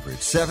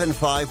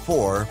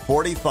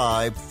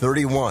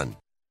 800-754-4531.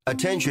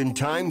 Attention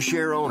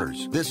timeshare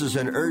owners. This is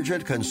an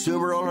urgent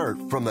consumer alert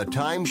from the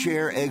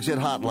Timeshare Exit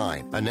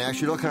Hotline, a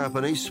national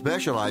company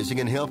specializing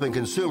in helping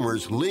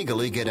consumers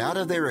legally get out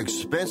of their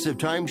expensive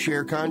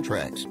timeshare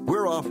contracts.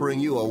 We're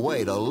offering you a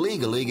way to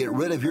legally get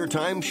rid of your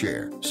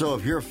timeshare. So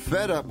if you're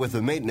fed up with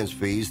the maintenance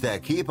fees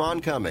that keep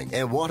on coming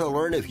and want to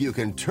learn if you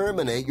can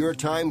terminate your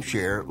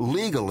timeshare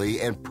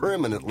legally and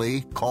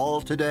permanently, call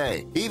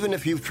today. Even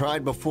if you've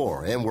tried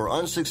before and were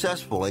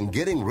unsuccessful in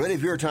getting rid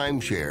of your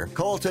timeshare,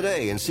 call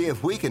today and see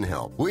if we can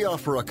help. We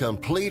offer a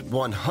complete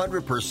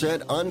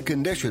 100%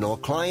 unconditional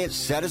client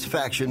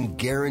satisfaction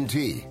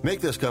guarantee.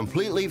 Make this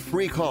completely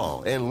free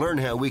call and learn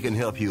how we can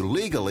help you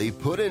legally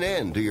put an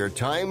end to your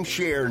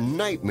timeshare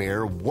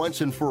nightmare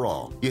once and for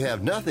all. You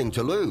have nothing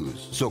to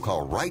lose, so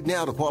call right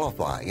now to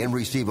qualify and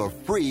receive a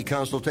free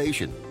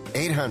consultation.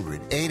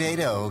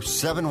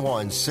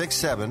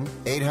 800-880-7167.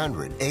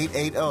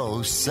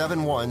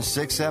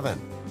 800-880-7167.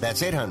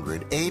 That's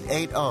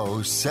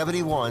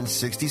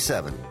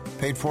 800-880-7167.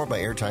 Paid for by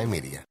Airtime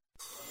Media.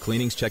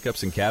 Cleanings,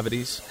 checkups, and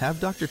cavities?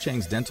 Have Dr.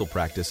 Chang's dental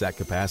practice at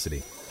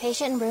capacity.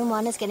 Patient in room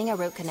 1 is getting a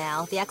root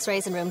canal. The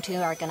x-rays in room 2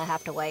 are going to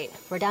have to wait.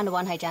 We're down to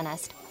 1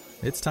 hygienist.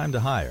 It's time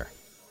to hire.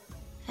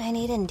 I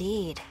need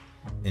Indeed.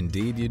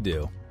 Indeed you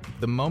do.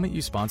 The moment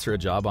you sponsor a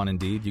job on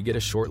Indeed, you get a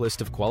short list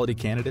of quality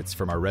candidates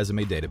from our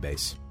resume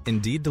database.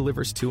 Indeed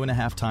delivers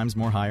 2.5 times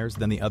more hires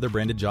than the other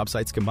branded job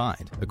sites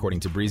combined, according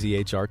to Breezy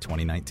HR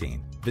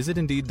 2019. Visit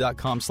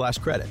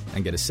Indeed.com/credit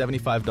and get a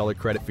 $75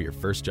 credit for your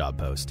first job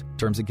post.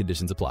 Terms and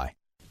conditions apply.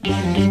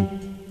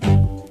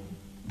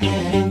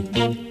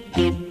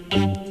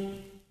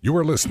 You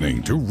are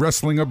listening to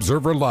Wrestling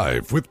Observer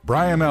Live with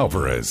Bryan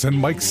Alvarez and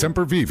Mike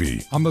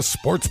Sempervive on the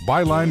Sports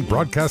Byline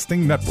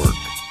Broadcasting Network.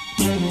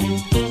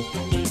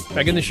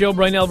 Back in the show,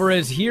 Bryan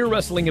Alvarez here,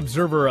 Wrestling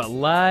Observer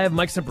Live.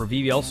 Mike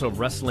Sempervive, also of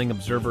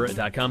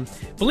WrestlingObserver.com.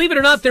 Believe it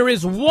or not, there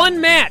is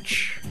one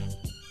match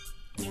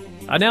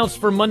announced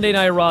for Monday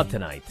Night Raw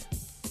tonight.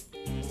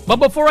 But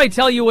before I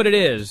tell you what it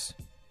is,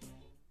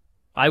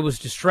 I was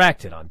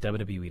distracted on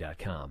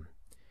WWE.com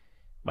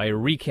by a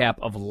recap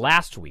of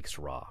last week's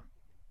Raw.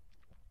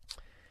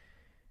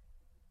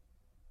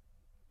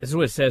 This is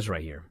what it says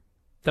right here.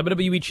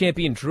 WWE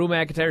Champion Drew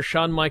McIntyre,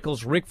 Shawn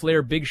Michaels, Ric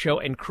Flair, Big Show,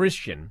 and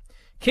Christian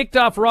kicked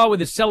off Raw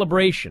with a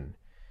celebration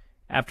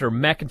after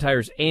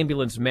McIntyre's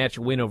ambulance match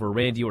win over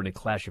Randy Orton at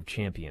Clash of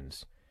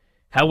Champions.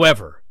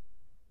 However,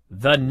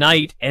 the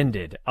night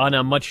ended on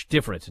a much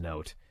different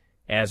note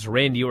as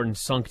Randy Orton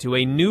sunk to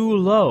a new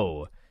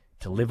low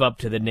to live up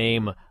to the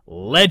name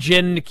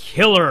Legend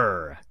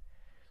Killer.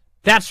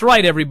 That's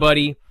right,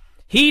 everybody.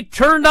 He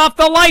turned off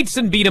the lights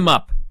and beat him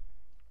up.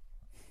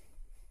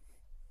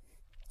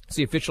 It's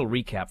the official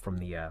recap from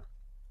the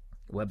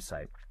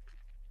website.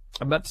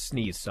 I'm about to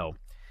sneeze, so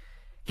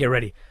get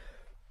ready.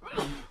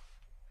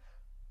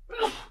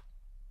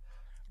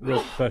 Real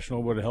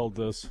professional would have held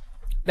this.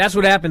 That's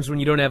what happens when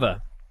you don't have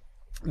a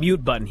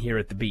mute button here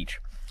at the beach.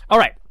 All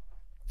right,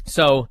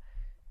 so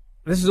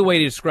this is a way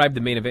to describe the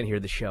main event here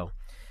of the show.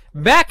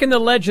 Back in the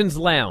Legends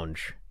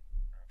Lounge,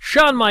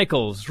 Shawn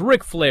Michaels,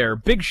 Ric Flair,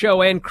 Big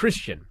Show, and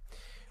Christian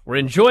were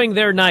enjoying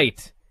their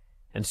night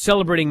and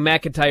celebrating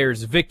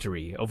McIntyre's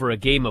victory over a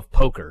game of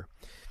poker.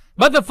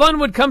 But the fun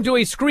would come to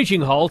a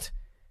screeching halt.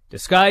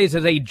 Disguised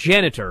as a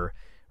janitor,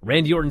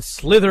 Randy Orton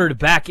slithered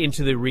back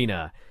into the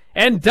arena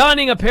and,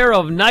 donning a pair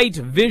of night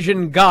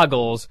vision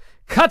goggles,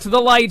 cut the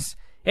lights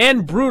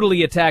and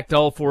brutally attacked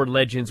all four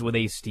legends with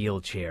a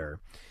steel chair.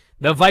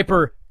 The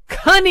Viper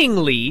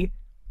cunningly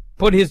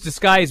put his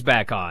disguise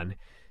back on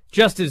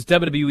just as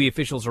WWE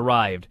officials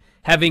arrived,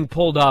 having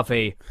pulled off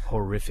a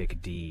horrific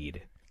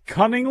deed.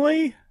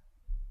 Cunningly?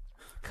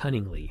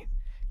 Cunningly.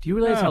 Do you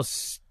realize how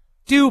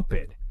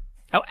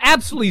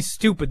absolutely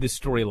stupid this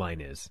storyline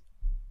is?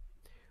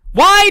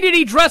 Why did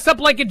he dress up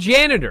like a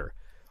janitor?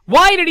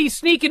 Why did he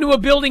sneak into a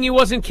building he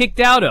wasn't kicked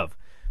out of?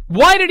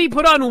 Why did he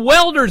put on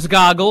welder's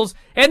goggles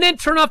and then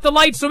turn off the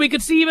lights so he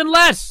could see even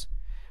less?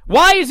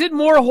 Why is it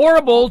more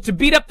horrible to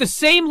beat up the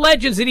same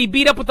legends that he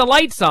beat up with the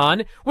lights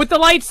on with the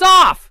lights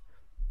off?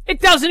 It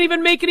doesn't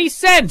even make any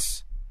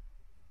sense.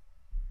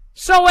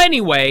 So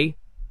anyway,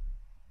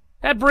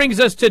 that brings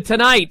us to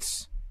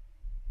tonight's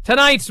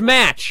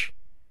match,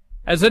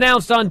 as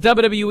announced on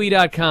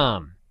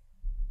WWE.com.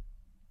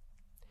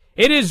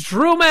 It is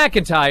Drew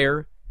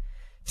McIntyre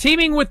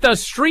teaming with the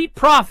Street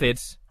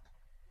Profits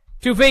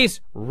to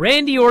face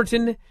Randy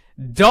Orton,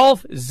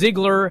 Dolph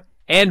Ziggler,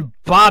 and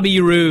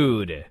Bobby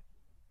Roode.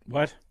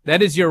 What?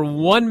 That is your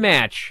one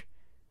match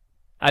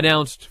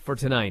announced for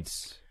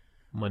tonight's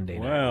Monday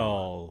night.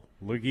 Well,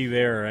 looky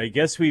there. I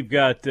guess we've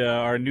got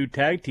our new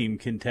tag team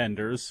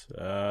contenders.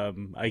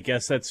 I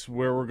guess that's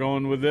where we're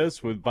going with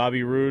this, with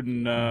Bobby Roode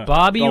and Dolph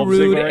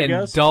Ziggler,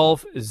 and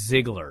Dolph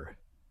Ziggler.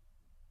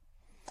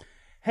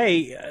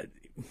 Hey,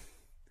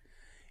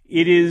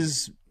 it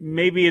is,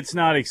 maybe it's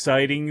not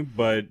exciting,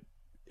 but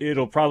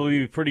it'll probably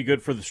be pretty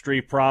good for the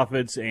Street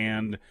Profits,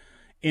 and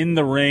in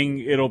the ring,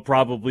 it'll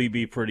probably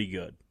be pretty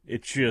good.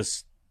 It's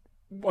just,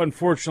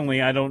 unfortunately,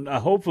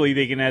 hopefully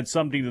they can add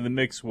something to the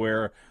mix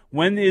where,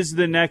 when is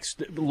the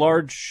next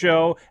large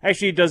show?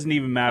 Actually, it doesn't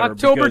even matter.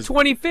 October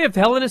 25th,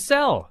 Hell in a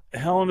Cell.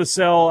 Hell in a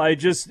Cell,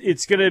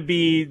 it's going to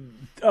be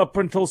up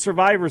until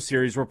Survivor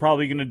Series. We're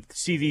probably going to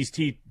see these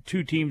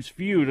two teams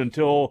feud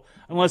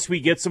unless we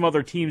get some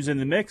other teams in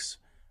the mix.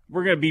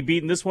 We're going to be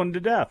beating this one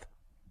to death.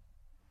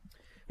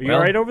 Are you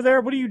all right over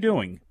there? What are you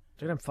doing?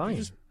 Dude, I'm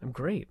fine. I'm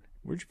great.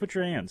 Where'd you put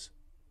your hands?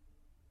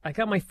 I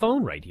got my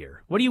phone right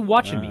here. What are you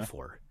watching me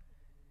for?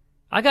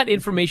 I got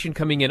information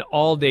coming in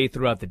all day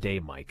throughout the day,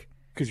 Mike.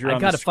 Because you're on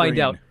the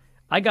screen.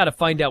 I got to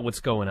find out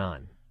what's going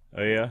on.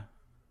 Oh, yeah?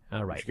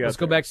 All right. Let's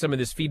go back to some of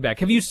this feedback.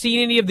 Have you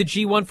seen any of the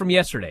G1 from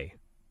yesterday?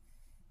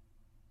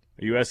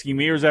 Are you asking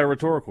me, or is that a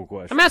rhetorical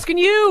question? I'm asking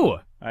you.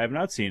 I have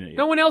not seen it yet.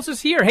 No one else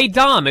is here. Hey,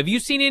 Dom, have you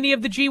seen any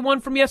of the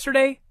G1 from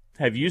yesterday?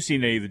 Have you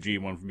seen any of the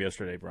G1 from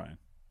yesterday, Brian?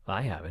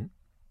 I haven't.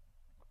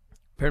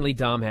 Apparently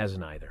Dom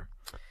hasn't either.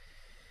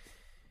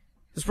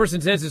 This person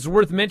says it's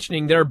worth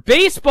mentioning there are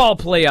baseball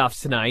playoffs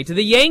tonight.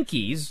 The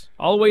Yankees,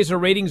 always a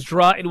ratings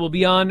draw. It will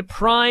be on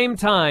prime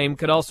time.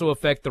 Could also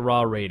affect the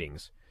Raw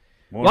ratings.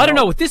 Well, I don't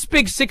know. With this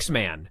big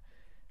six-man,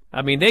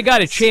 I mean, they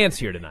got a chance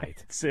here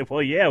tonight.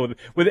 Well, yeah.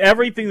 With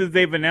everything that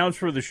they've announced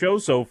for the show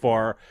so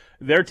far,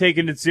 they're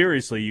taking it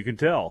seriously. You can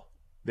tell.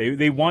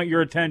 They want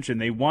your attention.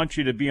 They want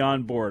you to be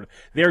on board.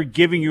 They're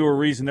giving you a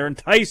reason. They're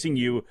enticing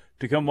you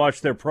to come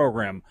watch their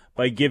program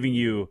by giving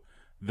you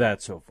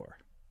that so far.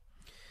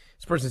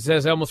 This person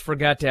says, I almost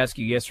forgot to ask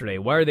you yesterday,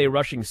 why are they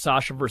rushing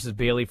Sasha versus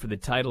Bayley for the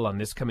title on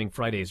this coming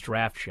Friday's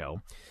draft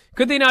show?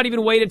 Could they not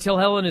even wait until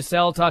Hell in a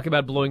Cell talk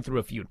about blowing through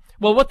a feud?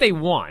 Well, what they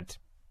want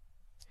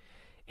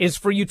is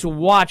for you to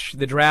watch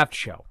the draft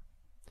show.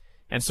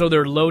 And so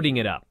they're loading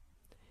it up.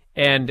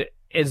 And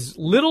as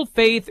little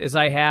faith as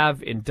I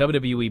have in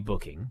WWE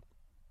booking,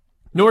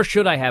 nor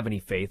should I have any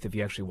faith if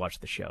you actually watch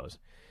the shows,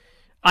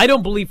 I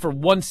don't believe for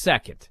 1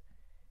 second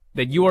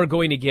that you are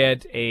going to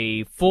get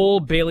a full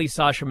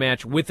Bayley-Sasha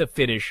match with a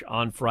finish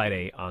on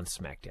Friday on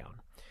SmackDown.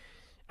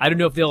 I don't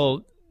know if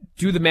they'll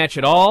do the match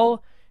at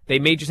all. They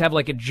may just have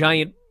like a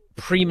giant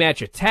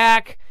pre-match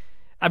attack.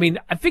 I mean,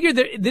 I figure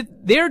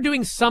they're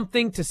doing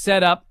something to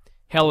set up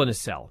Hell in a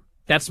Cell.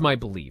 That's my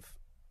belief.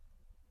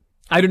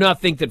 I do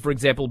not think that, for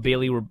example,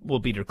 Bayley will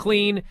beat her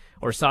clean,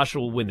 or Sasha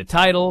will win the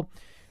title,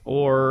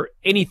 or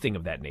anything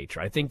of that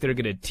nature. I think they're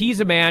going to tease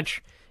a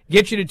match,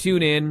 get you to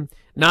tune in,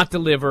 not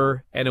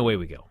deliver, and away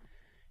we go.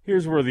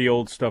 Here's where the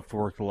old stuff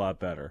worked a lot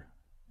better.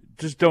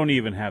 Just don't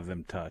even have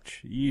them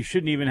touch. You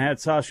shouldn't even have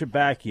Sasha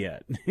back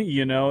yet.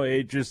 You know,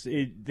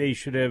 they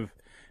should have,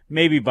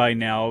 maybe by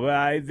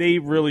now, they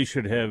really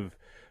should have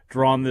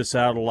drawn this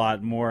out a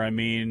lot more. I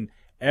mean,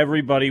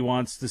 everybody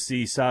wants to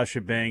see Sasha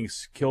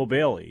Banks kill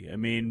Bayley. I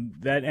mean,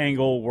 that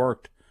angle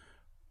worked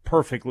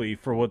perfectly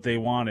for what they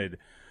wanted.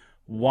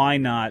 Why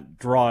not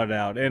draw it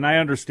out? And I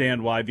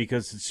understand why,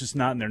 because it's just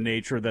not in their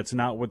nature. That's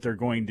not what they're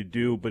going to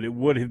do. But it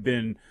would have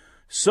been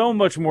so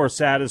much more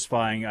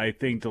satisfying, I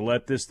think, to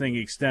let this thing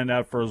extend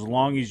out for as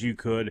long as you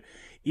could.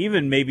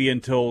 Even maybe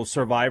until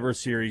Survivor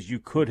Series, you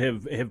could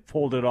have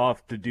pulled it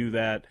off to do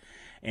that.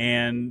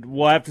 And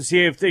we'll have to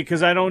see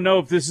because I don't know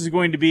if this is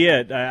going to be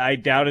it. I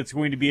doubt it's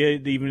going to be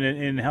it even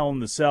in Hell in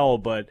the Cell,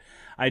 but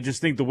I just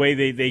think the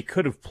way they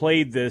could have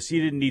played this,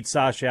 you didn't need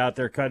Sasha out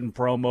there cutting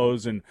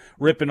promos and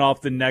ripping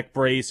off the neck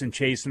brace and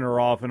chasing her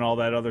off and all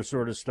that other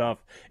sort of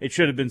stuff. It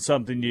should have been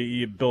something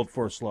you built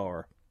for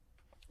slower.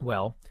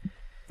 Well,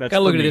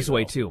 gotta look at it this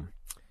way too.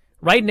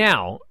 Right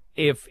now,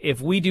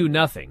 if we do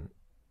nothing,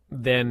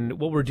 then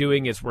what we're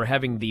doing is we're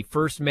having the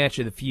first match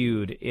of the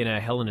feud in a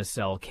Hell in a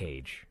Cell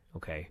cage.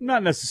 Okay.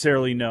 Not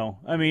necessarily, no.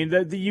 I mean,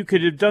 you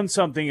could have done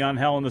something on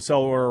Hell in the Cell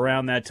or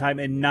around that time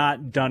and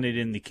not done it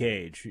in the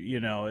cage.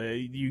 You know,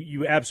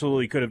 you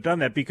absolutely could have done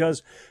that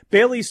because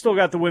Bayley still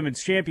got the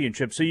women's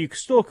championship, so you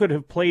still could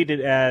have played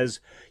it as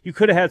you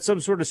could have had some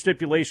sort of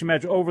stipulation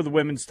match over the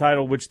women's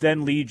title, which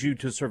then leads you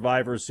to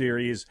Survivor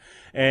Series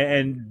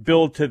and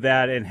build to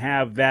that and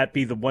have that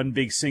be the one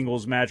big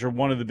singles match or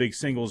one of the big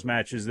singles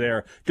matches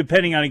there,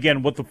 depending on,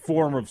 again, what the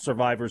form of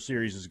Survivor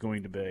Series is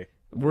going to be.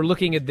 We're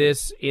looking at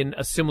this in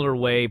a similar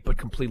way, but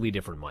completely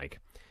different, Mike.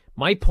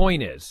 My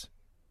point is,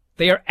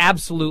 they are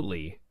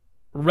absolutely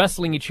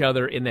wrestling each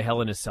other in the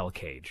Hell in a Cell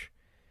cage.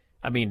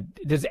 I mean,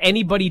 does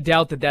anybody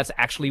doubt that that's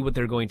actually what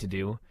they're going to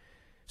do?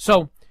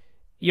 So,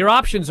 your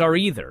options are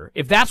either,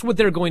 if that's what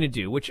they're going to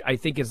do, which I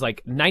think is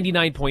like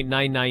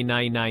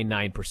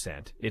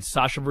 99.99999%, it's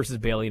Sasha versus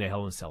Bayley in a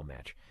Hell in a Cell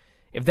match.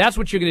 If that's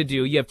what you're going to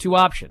do, you have two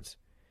options.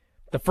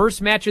 The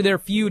first match of their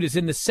feud is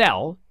in the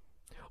cell,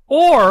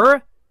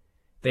 or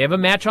they have a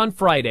match on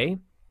Friday.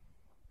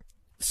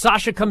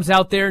 Sasha comes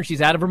out there and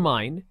she's out of her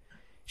mind.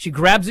 She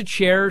grabs a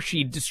chair.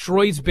 She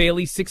destroys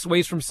Bayley 6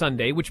 ways from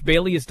Sunday, which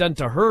Bayley has done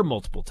to her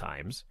multiple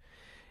times.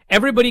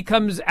 Everybody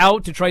comes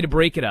out to try to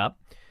break it up.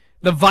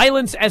 The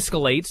violence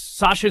escalates.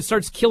 Sasha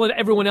starts killing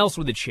everyone else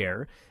with a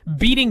chair,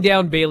 beating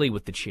down Bayley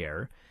with the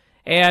chair.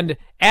 And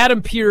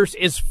Adam Pearce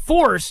is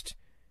forced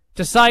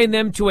to sign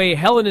them to a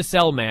Hell in a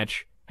Cell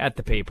match at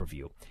the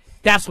pay-per-view.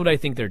 That's what I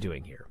think they're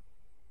doing here.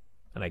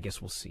 And I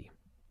guess we'll see.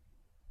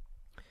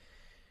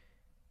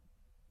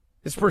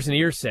 This person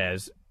here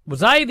says,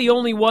 was I the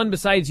only one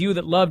besides you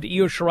that loved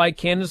Io Shirai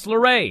Candice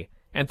LeRae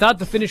and thought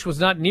the finish was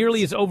not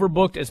nearly as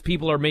overbooked as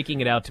people are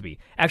making it out to be?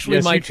 Actually,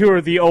 yes, Mike, you two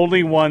are the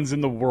only ones in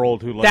the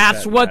world who like that.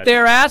 That's what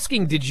they're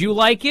asking. Did you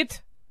like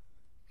it?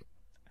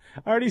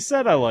 I already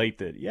said I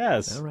liked it.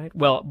 Yes. All right.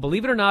 Well,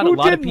 believe it or not, who a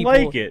lot of people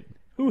didn't like it.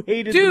 Who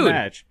hated the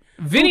match?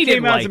 Vinny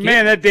didn't like it.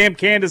 Man, that damn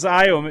Candice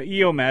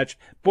Io match.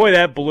 Boy,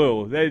 that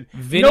blew.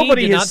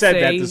 Nobody has said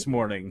that this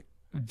morning.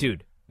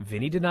 Dude,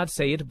 Vinny did not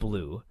say it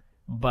blew.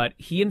 But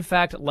he, in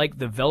fact, liked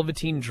the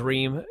Velveteen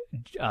Dream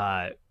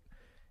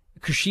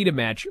Kushida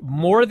match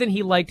more than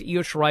he liked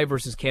Io Shirai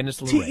versus Candice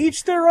LeRae. To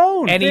each their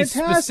own. And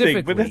fantastic, he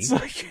specifically, but that's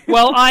like,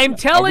 well, I'm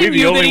telling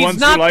you that he's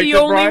not the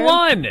only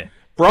one.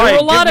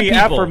 Bryan, give me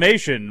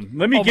affirmation.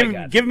 Let me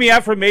give me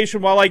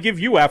affirmation while I give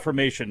you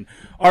affirmation.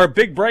 Our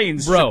big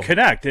brains should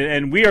connect,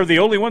 and we are the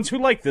only ones who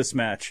like this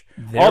match.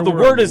 All the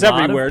word is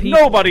everywhere.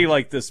 Nobody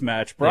liked this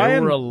match, Bryan.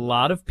 There were a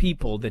lot of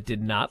people that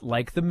did not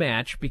like the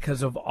match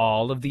because of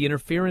all of the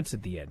interference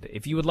at the end.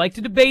 If you would like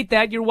to debate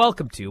that, you're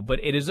welcome to, but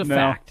it is a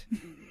fact.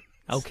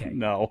 Okay.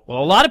 No.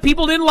 Well, a lot of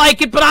people didn't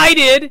like it, but I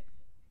did.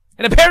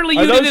 And apparently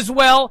you did as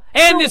well,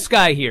 and this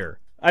guy here.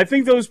 I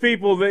think those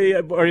people,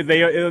 are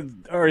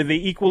they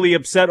equally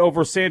upset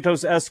over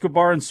Santos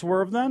Escobar and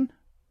Swerve then?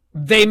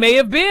 They may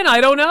have been. I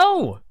don't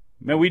know.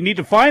 Man, we need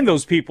to find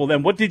those people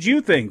then. What did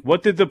you think?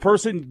 What did the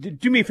person...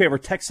 Do me a favor,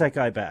 text that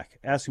guy back.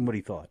 Ask him what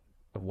he thought.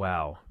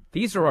 Wow.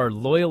 These are our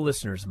loyal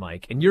listeners,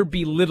 Mike, and you're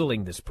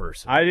belittling this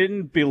person. I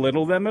didn't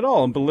belittle them at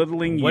all. I'm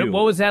belittling you.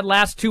 What was that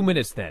last 2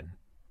 minutes then?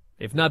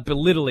 If not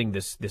belittling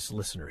this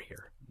listener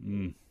here.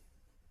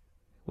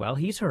 Well,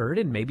 he's heard,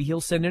 and maybe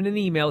he'll send in an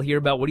email here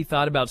about what he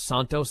thought about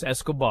Santos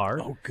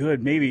Escobar. Oh,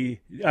 good.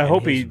 Maybe. I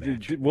hope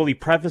will he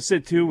preface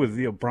it, too,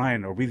 with,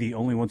 Bryan, are we the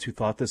only ones who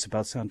thought this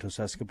about Santos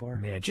Escobar?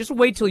 Man, just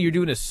wait till you're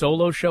doing a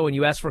solo show and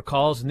you ask for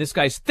calls, and this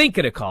guy's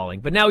thinking of calling,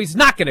 but now he's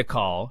not going to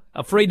call,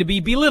 afraid to be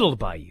belittled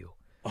by you.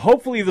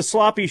 Hopefully the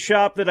sloppy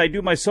shop that I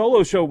do my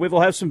solo show with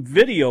will have some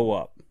video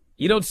up.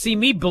 You don't see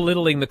me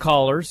belittling the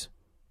callers.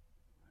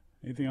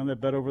 Anything on that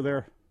bet over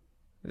there?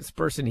 This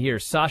person here,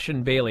 Sasha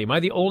and Bailey. Am I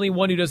the only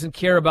one who doesn't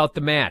care about the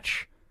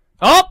match?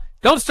 Oh,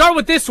 don't start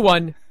with this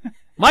one.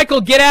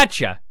 Michael, get at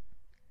ya.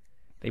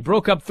 They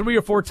broke up 3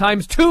 or 4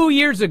 times 2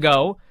 years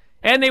ago,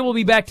 and they will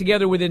be back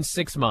together within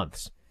 6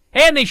 months.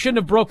 And they shouldn't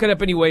have broken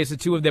up anyways. The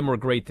 2 of them were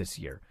great this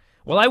year.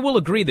 Well, I will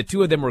agree the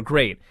 2 of them were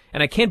great,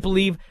 and I can't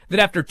believe that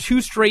after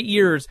 2 straight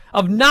years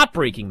of not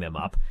breaking them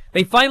up,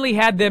 they finally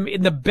had them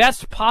in the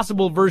best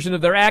possible version of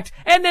their act,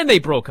 and then they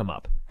broke them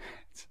up.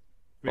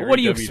 But what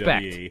do you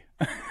expect?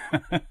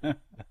 I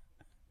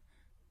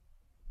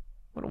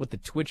wonder what the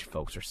Twitch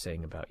folks are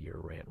saying about your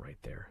rant right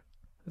there.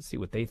 Let's see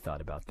what they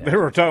thought about that. They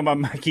were talking about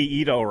Mikey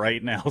Ito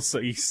right now, so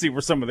you see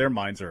where some of their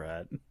minds are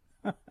at.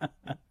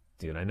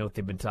 Dude, I know what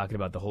they've been talking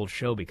about the whole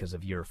show because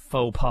of your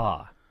faux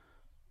pas.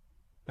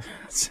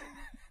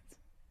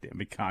 Damn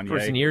it, Kanye.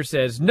 Person here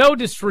says, no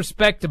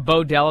disrespect to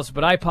Bo Dallas,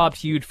 but I popped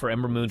huge for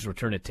Ember Moon's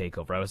return at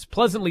TakeOver. I was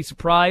pleasantly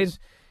surprised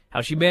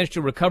how she managed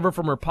to recover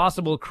from her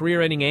possible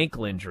career-ending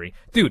ankle injury.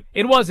 Dude,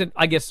 it wasn't,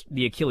 I guess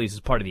the Achilles is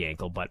part of the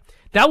ankle, but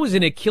that was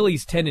an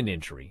Achilles tendon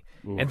injury.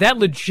 Ooh. And that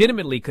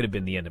legitimately could have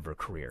been the end of her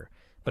career.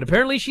 But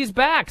apparently she's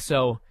back,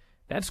 so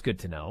that's good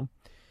to know.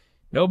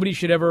 Nobody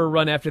should ever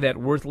run after that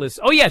worthless...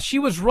 Oh, yeah, she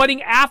was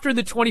running after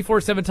the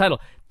 24/7 title.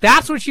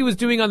 That's what she was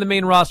doing on the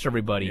main roster,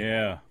 everybody.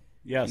 Yeah,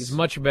 yes. She's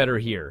much better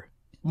here.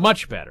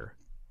 Much better.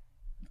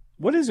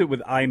 What is it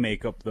with eye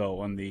makeup, though,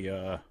 on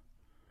the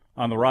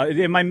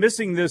roster? Am I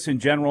missing this in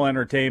general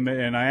entertainment?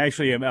 And I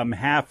actually I'm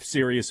half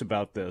serious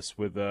about this.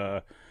 With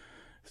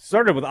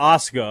started with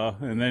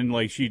Asuka, and then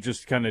like she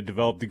just kind of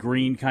developed the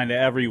green kind of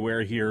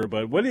everywhere here.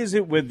 But what is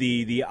it with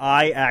the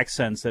eye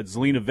accents that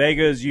Zelina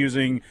Vega is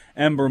using?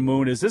 Ember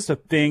Moon, is this a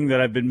thing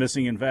that I've been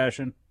missing in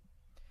fashion?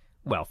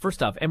 Well,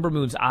 first off, Ember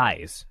Moon's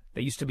eyes,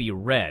 they used to be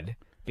red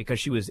because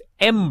she was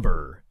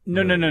Ember.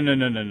 No.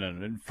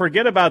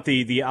 Forget about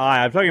the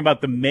eye. I'm talking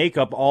about the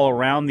makeup all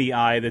around the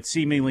eye that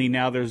seemingly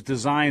now there's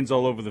designs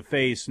all over the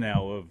face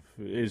now.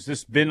 Has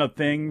this been a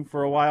thing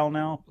for a while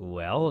now?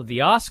 Well, the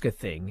Asuka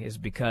thing is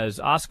because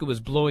Asuka was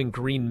blowing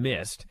green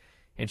mist,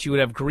 and she would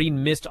have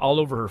green mist all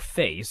over her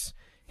face,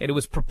 and it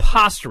was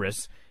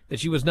preposterous that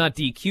she was not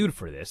DQ'd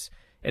for this.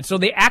 And so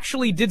they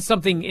actually did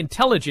something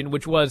intelligent,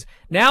 which was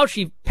now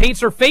she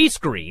paints her face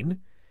green,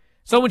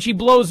 so when she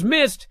blows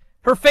mist,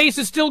 her face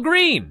is still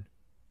green.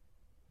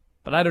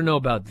 But I don't know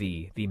about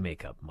the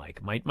makeup,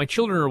 Mike. My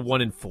children are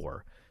 1 and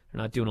 4.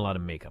 They're not doing a lot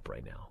of makeup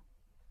right now.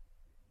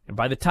 And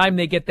by the time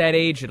they get that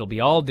age, it'll be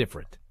all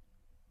different.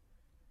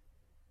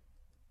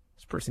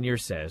 This person here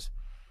says,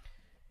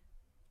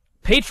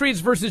 Patriots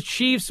versus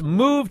Chiefs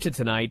move to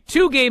tonight.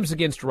 2 games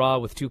against Raw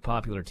with 2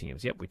 popular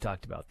teams. Yep, we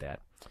talked about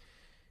that.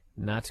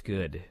 Not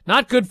good.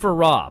 Not good for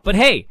Raw. But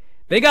hey,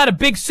 they got a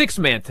big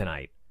 6-man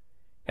tonight.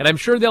 And I'm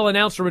sure they'll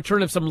announce the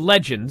return of some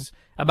legends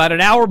about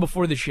an hour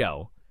before the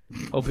show,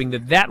 hoping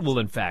that will,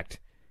 in fact,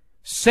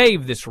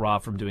 save this Raw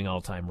from doing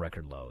all-time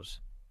record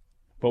lows.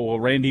 But will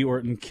Randy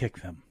Orton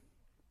kick them?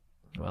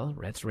 Well,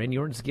 that's Randy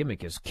Orton's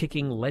gimmick, is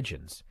kicking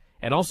legends,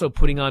 and also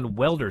putting on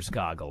welder's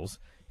goggles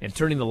and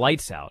turning the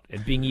lights out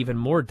and being even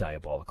more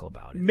diabolical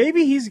about it.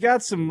 Maybe he's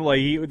got some,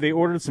 they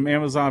ordered some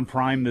Amazon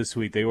Prime this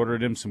week. They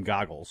ordered him some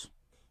goggles.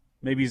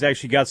 Maybe he's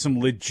actually got some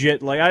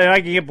legit,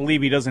 I can't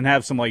believe he doesn't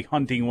have some,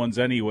 hunting ones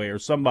anyway, or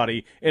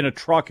somebody in a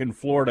truck in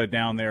Florida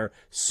down there,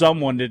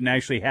 someone didn't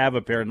actually have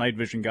a pair of night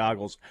vision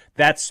goggles.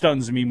 That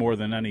stuns me more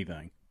than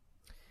anything.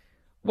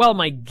 Well,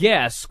 my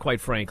guess,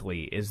 quite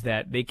frankly, is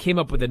that they came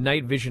up with a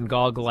night vision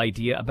goggle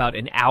idea about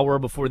an hour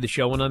before the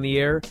show went on the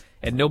air,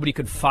 and nobody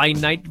could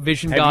find night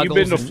vision goggles.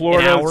 Have you been to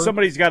Florida?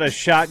 Somebody's got a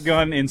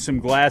shotgun and some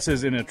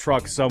glasses in a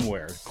truck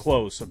somewhere.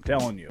 Close, I'm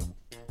telling you.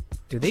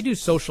 Do they do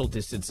social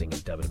distancing in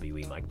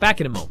WWE, Mike?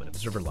 Back in a moment.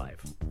 Observer Live.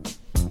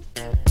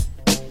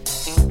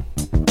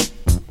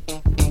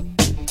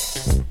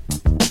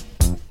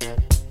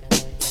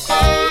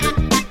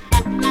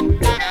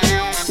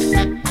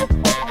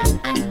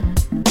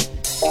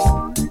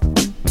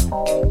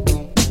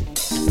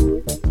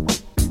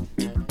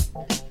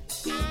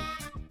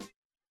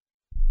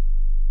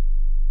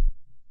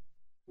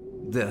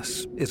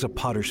 This is a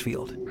potter's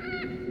field.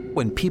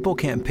 When people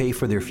can't pay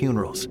for their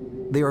funerals,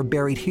 they are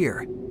buried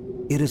here.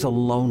 It is a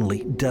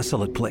lonely,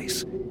 desolate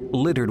place.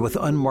 littered with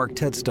unmarked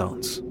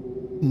headstones.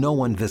 No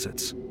one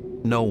visits.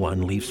 No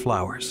one leaves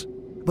flowers.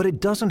 But it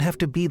doesn't have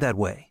to be that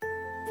way.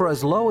 For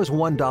as low as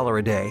 $1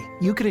 a day,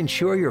 you can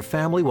ensure your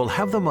family will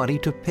have the money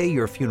to pay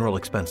your funeral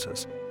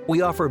expenses.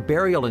 We offer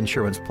burial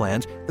insurance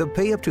plans that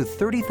pay up to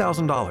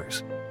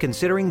 $30,000.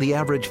 Considering the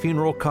average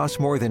funeral costs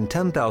more than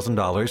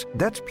 $10,000,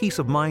 that's peace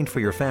of mind for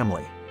your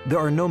family. There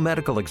are no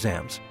medical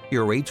exams,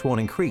 your rates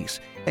won't increase,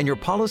 and your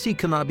policy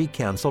cannot be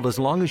canceled as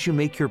long as you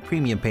make your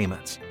premium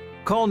payments.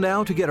 Call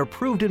now to get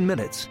approved in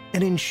minutes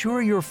and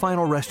ensure your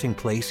final resting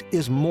place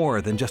is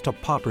more than just a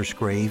pauper's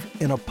grave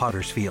in a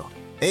potter's field.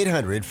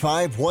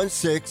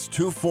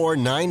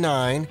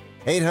 800-516-2499.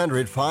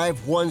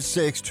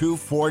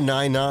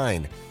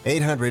 800-516-2499.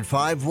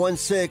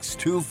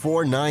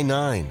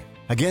 800-516-2499.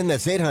 Again,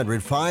 that's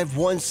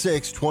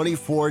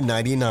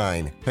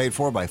 800-516-2499. Paid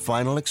for by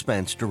Final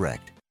Expense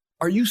Direct.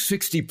 Are you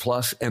 60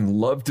 plus and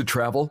love to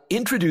travel?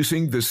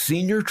 Introducing the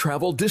Senior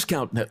Travel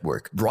Discount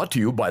Network, brought to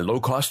you by Low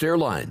Cost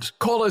Airlines.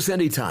 Call us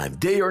anytime,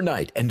 day or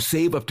night, and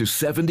save up to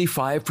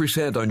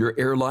 75% on your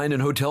airline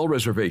and hotel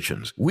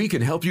reservations. We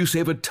can help you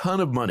save a ton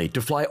of money to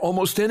fly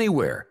almost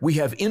anywhere. We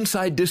have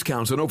inside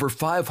discounts on over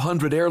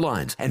 500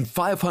 airlines and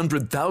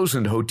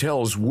 500,000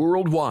 hotels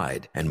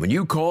worldwide. And when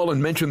you call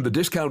and mention the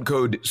discount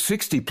code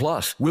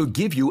 60+, we'll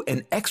give you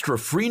an extra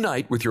free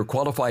night with your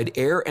qualified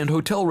air and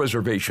hotel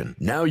reservation.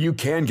 Now you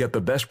can get the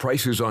best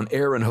prices on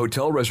air and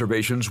hotel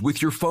reservations with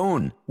your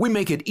phone. We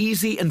make it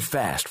easy and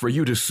fast for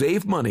you to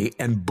save money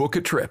and book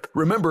a trip.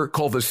 Remember,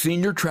 call the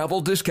Senior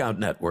Travel Discount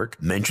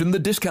Network, mention the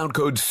discount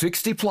code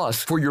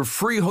 60+ for your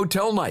free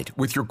hotel night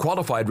with your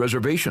qualified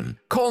reservation.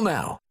 Call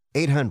now.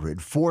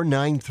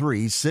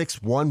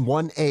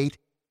 800-493-6118.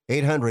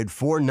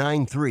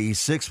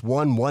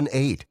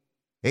 800-493-6118.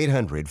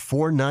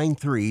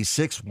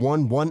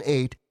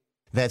 800-493-6118.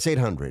 That's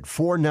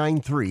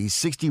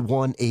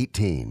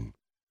 800-493-6118.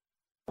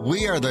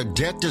 We are the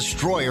Debt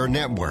Destroyer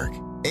Network.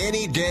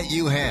 Any debt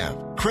you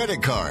have,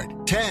 credit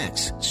card,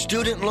 tax,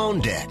 student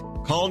loan debt,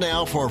 call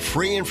now for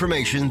free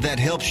information that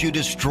helps you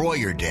destroy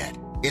your debt.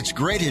 It's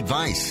great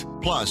advice.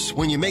 Plus,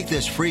 when you make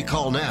this free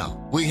call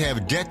now, we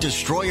have Debt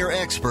Destroyer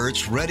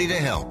experts ready to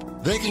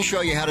help. They can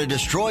show you how to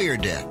destroy your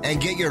debt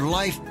and get your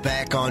life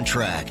back on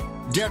track.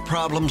 Debt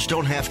problems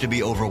don't have to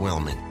be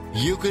overwhelming.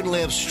 You can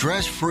live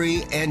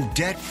stress-free and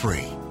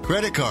debt-free.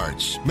 Credit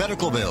cards,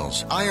 medical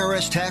bills,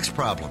 IRS tax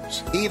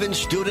problems, even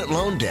student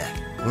loan debt.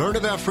 Learn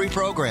about free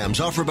programs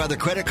offered by the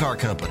credit card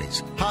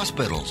companies,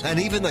 hospitals, and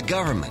even the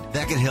government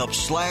that can help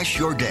slash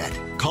your debt.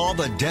 Call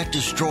the Debt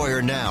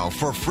Destroyer now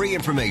for free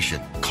information.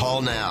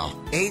 Call now.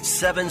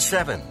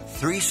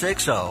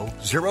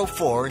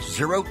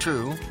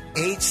 877-360-0402.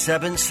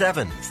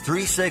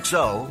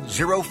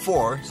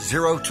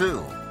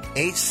 877-360-0402.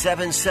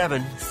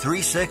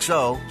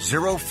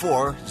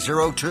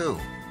 877-360-0402.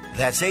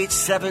 That's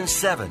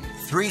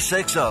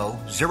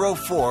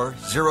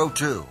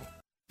 877-360-0402.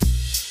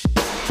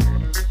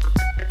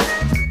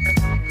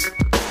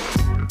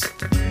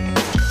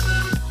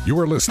 You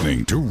are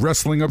listening to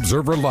Wrestling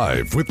Observer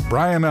Live with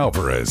Bryan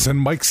Alvarez and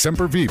Mike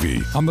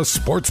Sempervive on the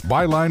Sports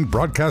Byline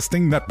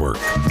Broadcasting Network.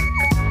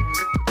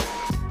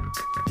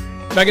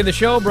 Back in the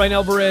show, Bryan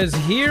Alvarez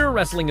here,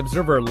 Wrestling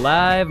Observer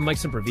Live. Mike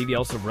Sempervive,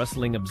 also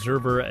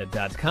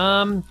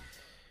WrestlingObserver.com.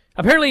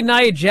 Apparently,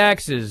 Nia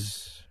Jax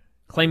is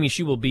claiming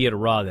she will be at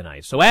Raw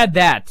tonight. So add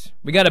that.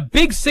 We got a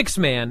big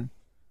six-man,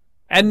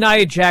 and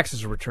Nia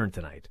Jax's return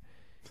tonight.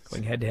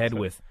 Going head-to-head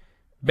with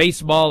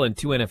baseball and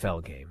 2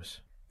 NFL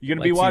games. You going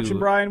to be watching,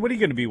 Bryan? What are you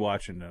going to be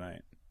watching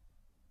tonight?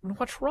 I'm going to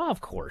watch Raw, of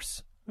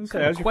course. What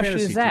kind of question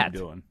is that?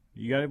 Doing?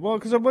 You got it? Well,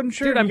 because I wasn't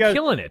sure. Dude, I'm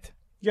killing it.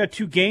 You got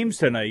 2 games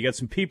tonight. You got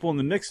some people in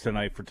the mix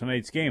tonight for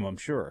tonight's game, I'm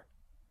sure.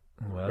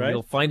 Well, right?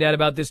 You'll find out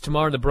about this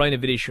tomorrow in the Bryan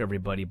and Video Show,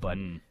 everybody. But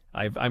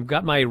I've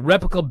got my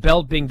replica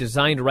belt being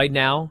designed right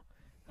now.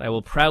 I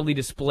will proudly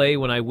display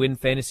when I win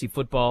fantasy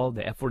football,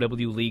 the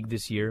F4W League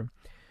this year.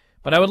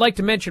 But I would like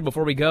to mention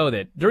before we go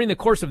that during the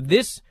course of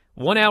this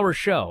 1-hour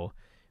show,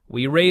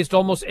 we raised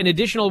almost an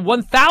additional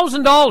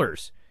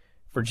 $1,000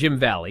 for Jim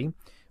Valley.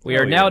 We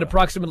are now at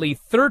approximately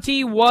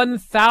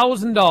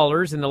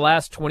 $31,000 in the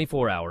last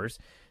 24 hours.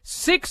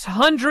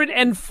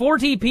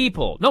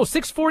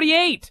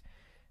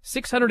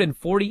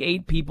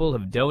 648 people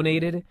have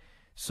donated.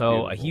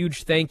 So a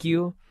huge thank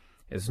you.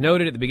 As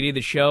noted at the beginning of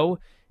the show,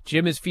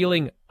 Jim is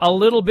feeling a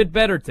little bit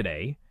better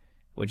today,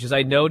 which, as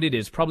I noted,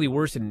 is probably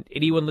worse than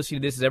anyone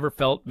listening to this has ever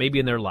felt, maybe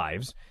in their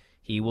lives.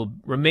 He will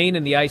remain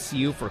in the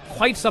ICU for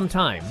quite some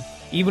time,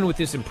 even with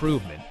this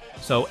improvement.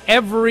 So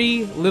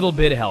every little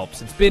bit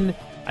helps. It's been,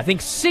 I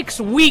think,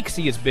 6 weeks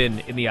he has been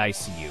in the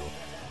ICU.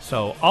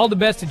 So all the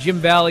best to Jim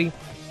Valley.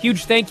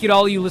 Huge thank you to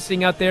all you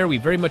listening out there. We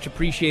very much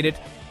appreciate it.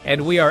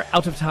 And we are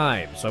out of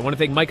time. So I want to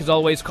thank Mike, as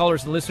always,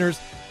 callers and listeners,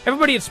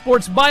 everybody at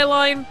Sports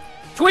Byline,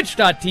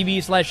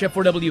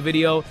 twitch.tv/F4W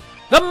video,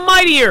 the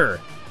mightier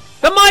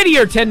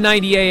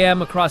 1090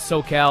 AM across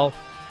SoCal.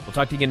 We'll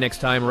talk to you again next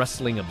time,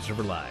 Wrestling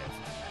Observer Live.